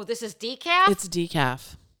 oh, this is decaf? It's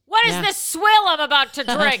decaf. What is yeah. this swill I'm about to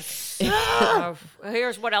drink?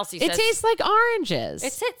 Here's what else he It says. tastes like oranges.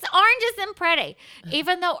 It's oranges and pretty.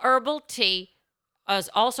 Even though herbal tea is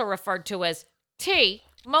also referred to as tea,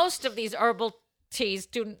 most of these herbal teas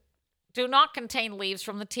do not contain leaves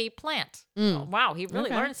from the tea plant. Oh, wow, he really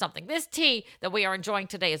learned something. This tea that we are enjoying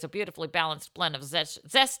today is a beautifully balanced blend of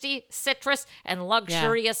zesty citrus and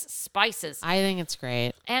luxurious spices. I think it's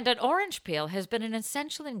great. And an orange peel has been an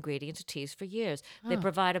essential ingredient to teas for years. They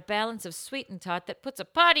provide a balance of sweet and tart that puts a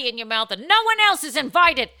party in your mouth and no one else is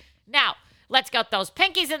invited. Now, let's get those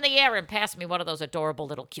pinkies in the air and pass me one of those adorable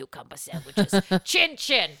little cucumber sandwiches. Chin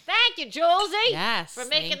chin. Thank you, Julesy. Yes, For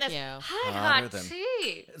making thank this you. hot Hotter than-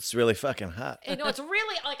 tea. It's really fucking hot. You know, it's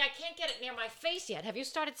really, like, I can't get it near my face yet. Have you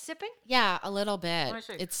started sipping? Yeah, a little bit. I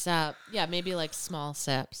see. It's maybe like small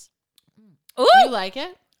sips. Ooh, You like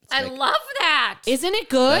it? I love that. Isn't it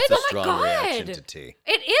good? That's a Oh my strong reaction God. to tea.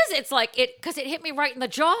 It is. It's like because it hit me right in the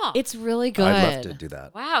jaw. It's really good. I'd love to do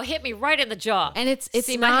that. Wow, hit me right in the jaw. And it's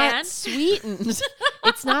See my not hand? sweetened.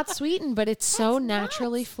 It's not sweetened, but it's so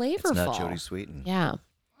naturally flavorful. It's not Jody Sweeten. Yeah.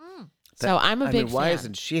 So I'm a big why fan.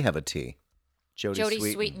 doesn't she have a tea? Jody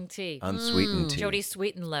Sweeten tea. Unsweetened tea. Jody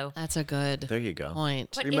Sweeten low. That's a good There you go. point.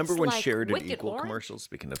 But Remember it's when like Cher did Wicked Equal Orange? commercials?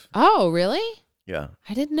 Speaking of, Oh, really? yeah,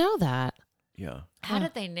 I didn't know that. yeah. How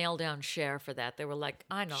did they nail down Cher for that? They were like,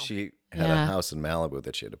 I know. She had Yeah. a house in Malibu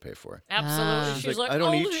that she had to pay for. Absolutely. She's She's like, like, I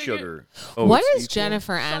don't "Oh, eat look at sugar. Oh, What it's does equal?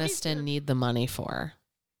 Jennifer Sunny Aniston Side. need the money for?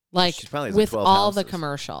 Like She probably has with 12 all the houses.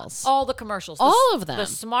 commercials. All the commercials. All of them. The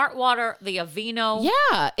Smart Water, the Aveeno.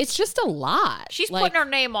 Yeah, it's just a lot. She's Like, putting her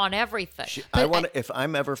name on everything. I want to. If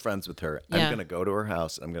I'm ever friends with her, Yeah. I'm gonna go to her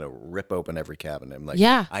house. I'm gonna rip open every cabinet. I'm like,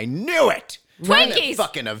 Yeah. I knew it. Twinkies!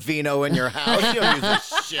 Fucking Aveeno in your house. You don't use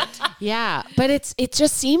this shit. Yeah, but it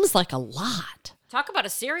just seems like a lot. Talk about a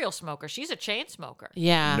serial smoker. She's a chain smoker.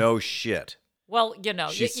 Yeah. No shit. Well, you know,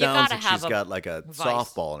 She you sounds gotta like have she's a got like a vice.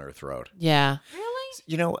 softball in her throat. Yeah. Really?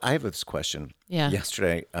 You know, I have this question. Yeah.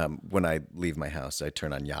 Yesterday, when I leave my house, I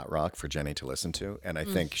turn on Yacht Rock for Jenny to listen to, and I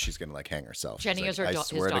think she's gonna like hang herself. She's Jenny like, is her I his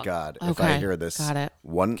swear to dog. God, if I Okay. hear this Got it.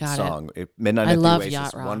 one Got it. song, Midnight I at the love Oasis,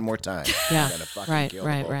 Yacht Rock. one more time, Yeah. I'm gonna fucking Right, kill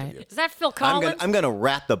right, the both right. of you. Is that Phil Collins? I'm gonna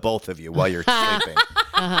rat the both of you while you're sleeping.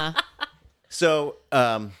 So,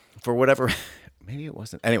 for whatever, maybe it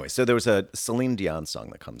wasn't. Anyway, so there was a Celine Dion song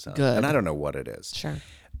that comes out, Good. and I don't know what it is. Sure.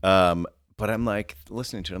 But I'm like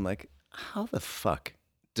listening to it. I'm like, how the fuck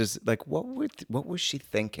does like what was she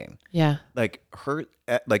thinking? Yeah. Like her,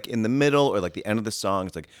 like in the middle or like the end of the song,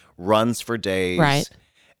 it's like runs for days, Right.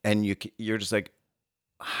 And you're just like,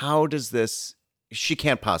 how does this? She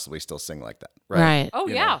can't possibly still sing like that, right? Right. oh,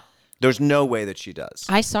 You yeah. know? There's no way that she does.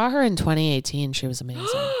 I saw her in 2018. She was amazing.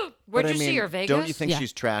 Where'd But I you see mean, her, Vegas? Don't you think Yeah.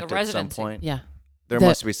 she's tracked The at some Residency. point? Yeah. There The-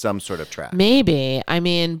 must be some sort of track. Maybe. I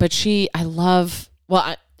mean, but I love,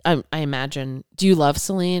 well, I imagine, do you love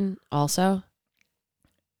Celine also?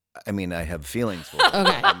 I mean, I have feelings for her.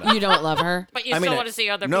 Okay. You don't love her? But you I mean, still want to see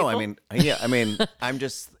other no, people? I mean, yeah, I mean, I'm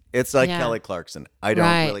just, it's like Yeah. Kelly Clarkson. I don't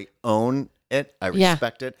Right. really own it. I Yeah.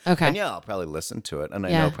 respect it. Okay. And yeah, I'll probably listen to it. And I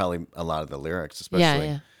Yeah. know probably a lot of the lyrics, especially.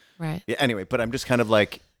 Yeah. Right. Yeah, anyway, but I'm just kind of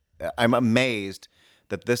like, I'm amazed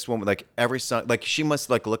that this woman, like every song, like she must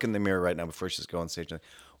like look in the mirror right now before she's going on stage. Like,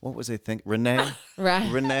 what was I thinking? Renee? Right.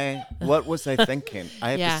 Renee, what was I thinking?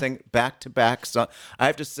 I have Yeah. to sing back-to-back song. I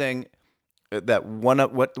have to sing that one,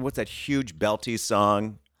 what's that huge belty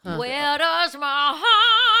song? Where does my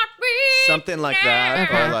heart beat? Something like that.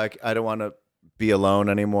 Okay. Or like, I don't want to be alone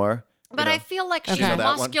anymore. But I feel like she's You know that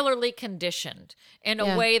one? muscularly conditioned in a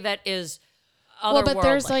Yeah. way that is Well, but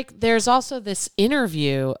otherworldly. there's also this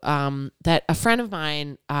interview that a friend of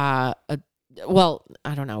mine, well,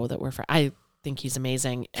 I don't know that we're I think he's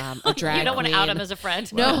amazing. A drag you don't want to out queen. him as a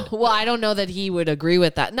friend. No, well, I don't know that he would agree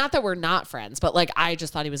with that. Not that we're not friends, but like I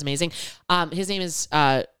just thought he was amazing. His name is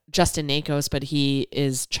Justin Nakos, but he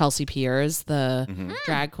is Chelsea Piers, the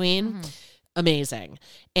drag queen. Amazing.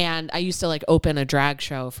 And I used to like open a drag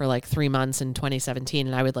show for like 3 months in 2017,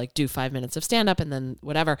 and I would like do 5 minutes of stand up and then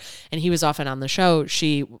whatever. And he was often on the show,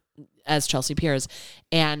 she as Chelsea Piers,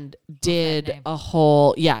 and did name. a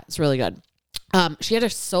whole, yeah, it's really good. She had a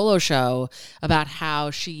solo show about how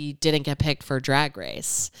she didn't get picked for Drag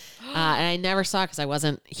Race. And I never saw it because I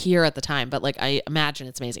wasn't here at the time, but like I imagine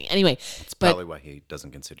it's amazing. Anyway, It's but probably why he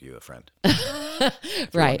doesn't consider you a friend.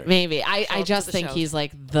 right, wonder. maybe. I just the think shows. he's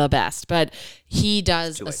like the best, but he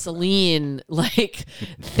does too a late for that. Celine like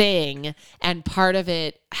thing, and part of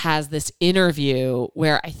it has this interview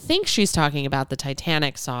where I think she's talking about the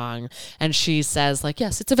Titanic song, and she says like,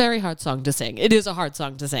 yes, it's a very hard song to sing. It is a hard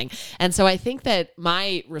song to sing. And so I think that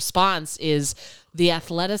my response is the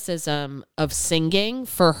athleticism of singing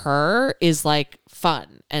for her is like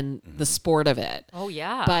fun and the sport of it. Oh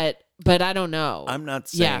yeah. But I don't know. I'm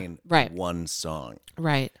not Yeah, saying right. one song.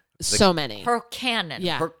 Right. So many. her canon.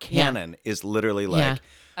 Yeah. Her canon is literally like, Yeah.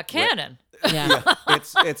 A canon. Yeah.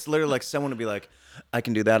 it's literally like someone would be like, I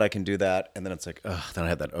can do that, and then it's like, oh, then I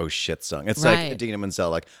had that oh shit song. It's Right. like Idina Menzel,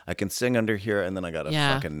 like I can sing under here, and then I gotta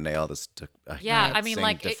Yeah. fucking nail this. Yeah, can't I mean, sing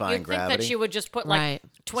like Defying you'd think that Gravity. she would just put like Right.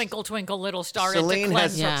 "Twinkle Twinkle Little Star" Celine into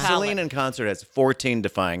cleanse has her Yeah. palate. Celine in concert has 14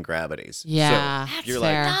 Defying Gravities. Yeah. so That's you're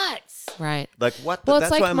fair. nuts. Right. like what? The, Well, it's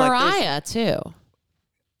that's why like I'm like, there's- Mariah too.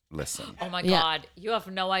 listen, Oh my Yeah. God, you have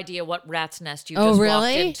no idea what rat's nest you Oh, just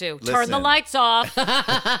really? walked into. Turn the Listen. lights off.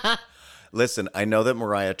 listen. I know that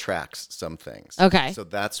Mariah tracks some things. Okay. so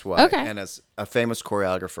that's why. Okay. And as a famous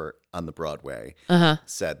choreographer on the Broadway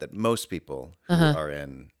said that most people who are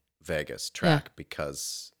in Vegas track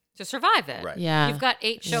because to survive it. Right. Yeah. You've got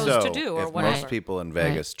 8 shows so to do or if whatever. most people in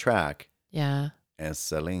Vegas track Yeah. and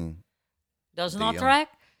Celine, Does the, not track.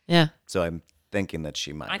 Yeah. so I'm thinking that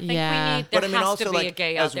she I might. think Yeah. we need. There But I mean, has also to be like a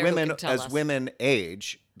gay as out there women, who can tell as us. women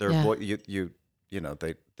age, their Yeah. you know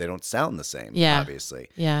they don't sound the same. Yeah. obviously.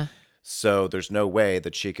 Yeah. So there's no way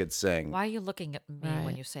that she could sing Why are you looking at me when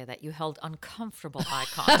Right. you say that? You held uncomfortable eye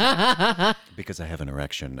contact. because I have an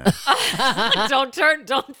erection now. Don't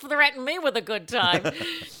threaten me with a good time.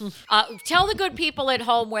 Tell the good people at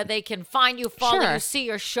home where they can find you, follow Sure. you, see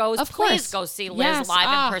your shows. Of Please course. go see Liz Yes. live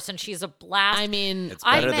Ah. in person. She's a blast. I mean, It's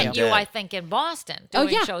I better than met you, dead. I think, in Boston. Oh,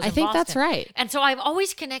 Doing yeah, shows I in think that's Boston. right. And so I've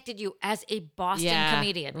always connected you as a Boston yeah,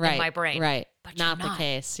 comedian right, in my brain. Right. But not you're the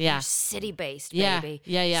case. Yeah. You're city-based, Yeah, baby.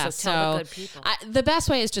 yeah. So tell the good people. The best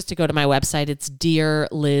way is just to go to my website. It's Dear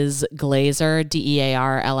Liz Glazer,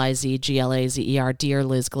 DearLizGlazer,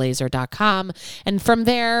 dearlizglazer.com. And from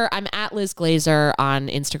there, I'm at Liz Glazer on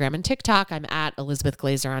Instagram and TikTok. I'm at Elizabeth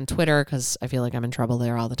Glazer on Twitter because I feel like I'm in trouble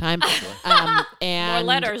there all the time. And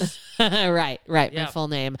More letters. right. My Yeah. full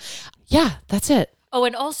name. Yeah, that's it. Oh,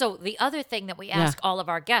 and also the other thing that we ask all of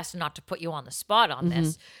our guests, not to put you on the spot on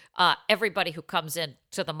this, everybody who comes in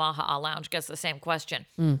to the Maha'a Lounge gets the same question.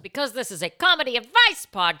 Because this is a comedy advice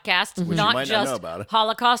podcast, you not might not know just about it.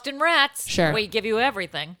 Holocaust and rats. Sure. We give you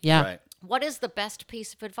everything. Yeah. Right. What is the best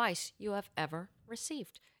piece of advice you have ever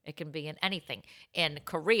received? It can be in anything, in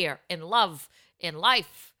career, in love, in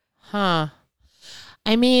life. Huh.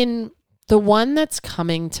 I mean, the one that's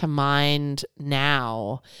coming to mind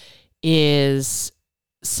now is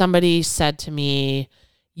somebody said to me,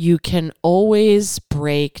 you can always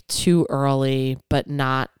break too early, but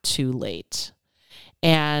not too late.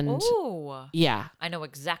 And Ooh. yeah, I know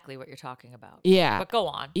exactly what you're talking about. yeah. But go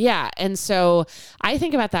on. Yeah. And so I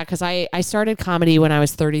think about that because I started comedy when I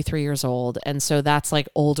was 33 years old. And so that's like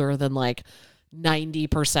older than like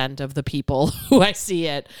 90% of the people who I see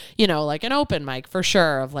at, like an open mic for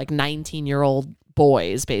sure of like 19-year-old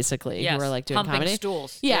boys basically Yes. who are like doing Humping comedy.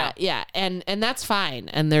 stools. Yeah. And that's fine.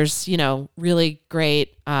 And there's, really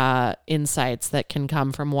great insights that can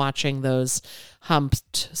come from watching those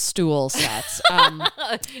humped stool sets.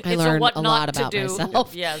 I It's learned what a not lot to about do.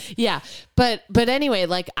 myself. Yes. Yeah. But anyway,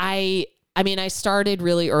 like I I mean, I started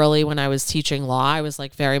really early when I was teaching law. I was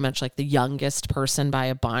like very much like the youngest person by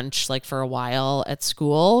a bunch, like for a while at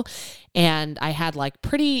school. And I had like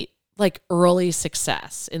pretty like early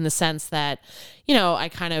success in the sense that, you know, I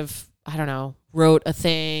kind of, I don't know, wrote a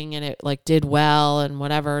thing and it like did well and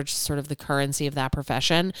whatever, just sort of the currency of that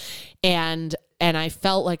profession. And I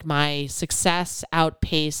felt like my success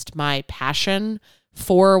outpaced my passion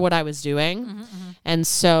for what I was doing. And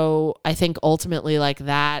so I think ultimately like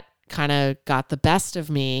that kind of got the best of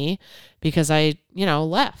me because I, you know,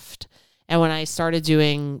 left. And when I started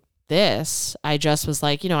doing this, I just was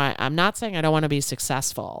like, you know, I'm not saying I don't want to be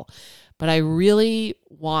successful, but I really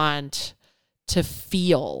want to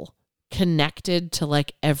feel connected to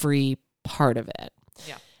like every part of it.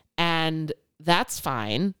 Yeah. And that's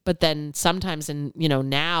fine. But then sometimes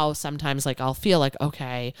now sometimes like I'll feel like,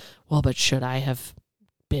 okay, well, but should I have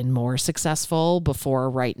been more successful before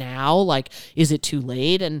right now? Like, is it too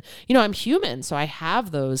late? And, you know, I'm human. So I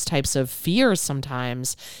have those types of fears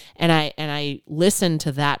sometimes. And I listen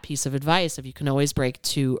to that piece of advice of you can always break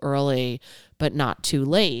too early, but not too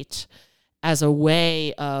late, as a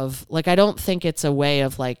way of like, I don't think it's a way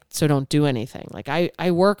of like, so don't do anything. Like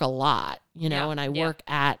I work a lot, you know, and I work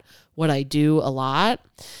at what I do a lot,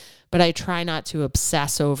 but I try not to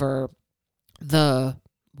obsess over the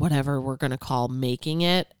whatever we're going to call making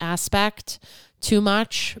it aspect too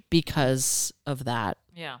much because of that.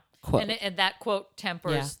 Yeah. Quote. And that quote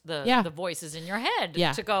tempers Yeah. the voices in your head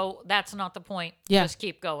Yeah. to go, that's not the point. Yeah. Just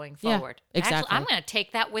keep going Yeah, forward. exactly. Actually, I'm going to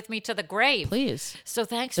take that with me to the grave. Please. So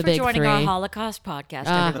thanks The for big joining our three. Holocaust podcast,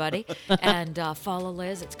 everybody. And follow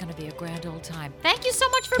Liz. It's going to be a grand old time. Thank you so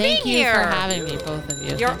much for Thank being you here. for having me, both of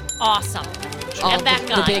you. You're awesome. All and that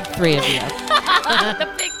guy. the big three of you. The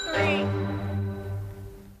big three.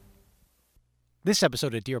 This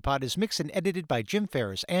episode of Dear Pod is mixed and edited by Jim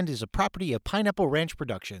Ferris and is a property of Pineapple Ranch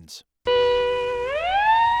Productions.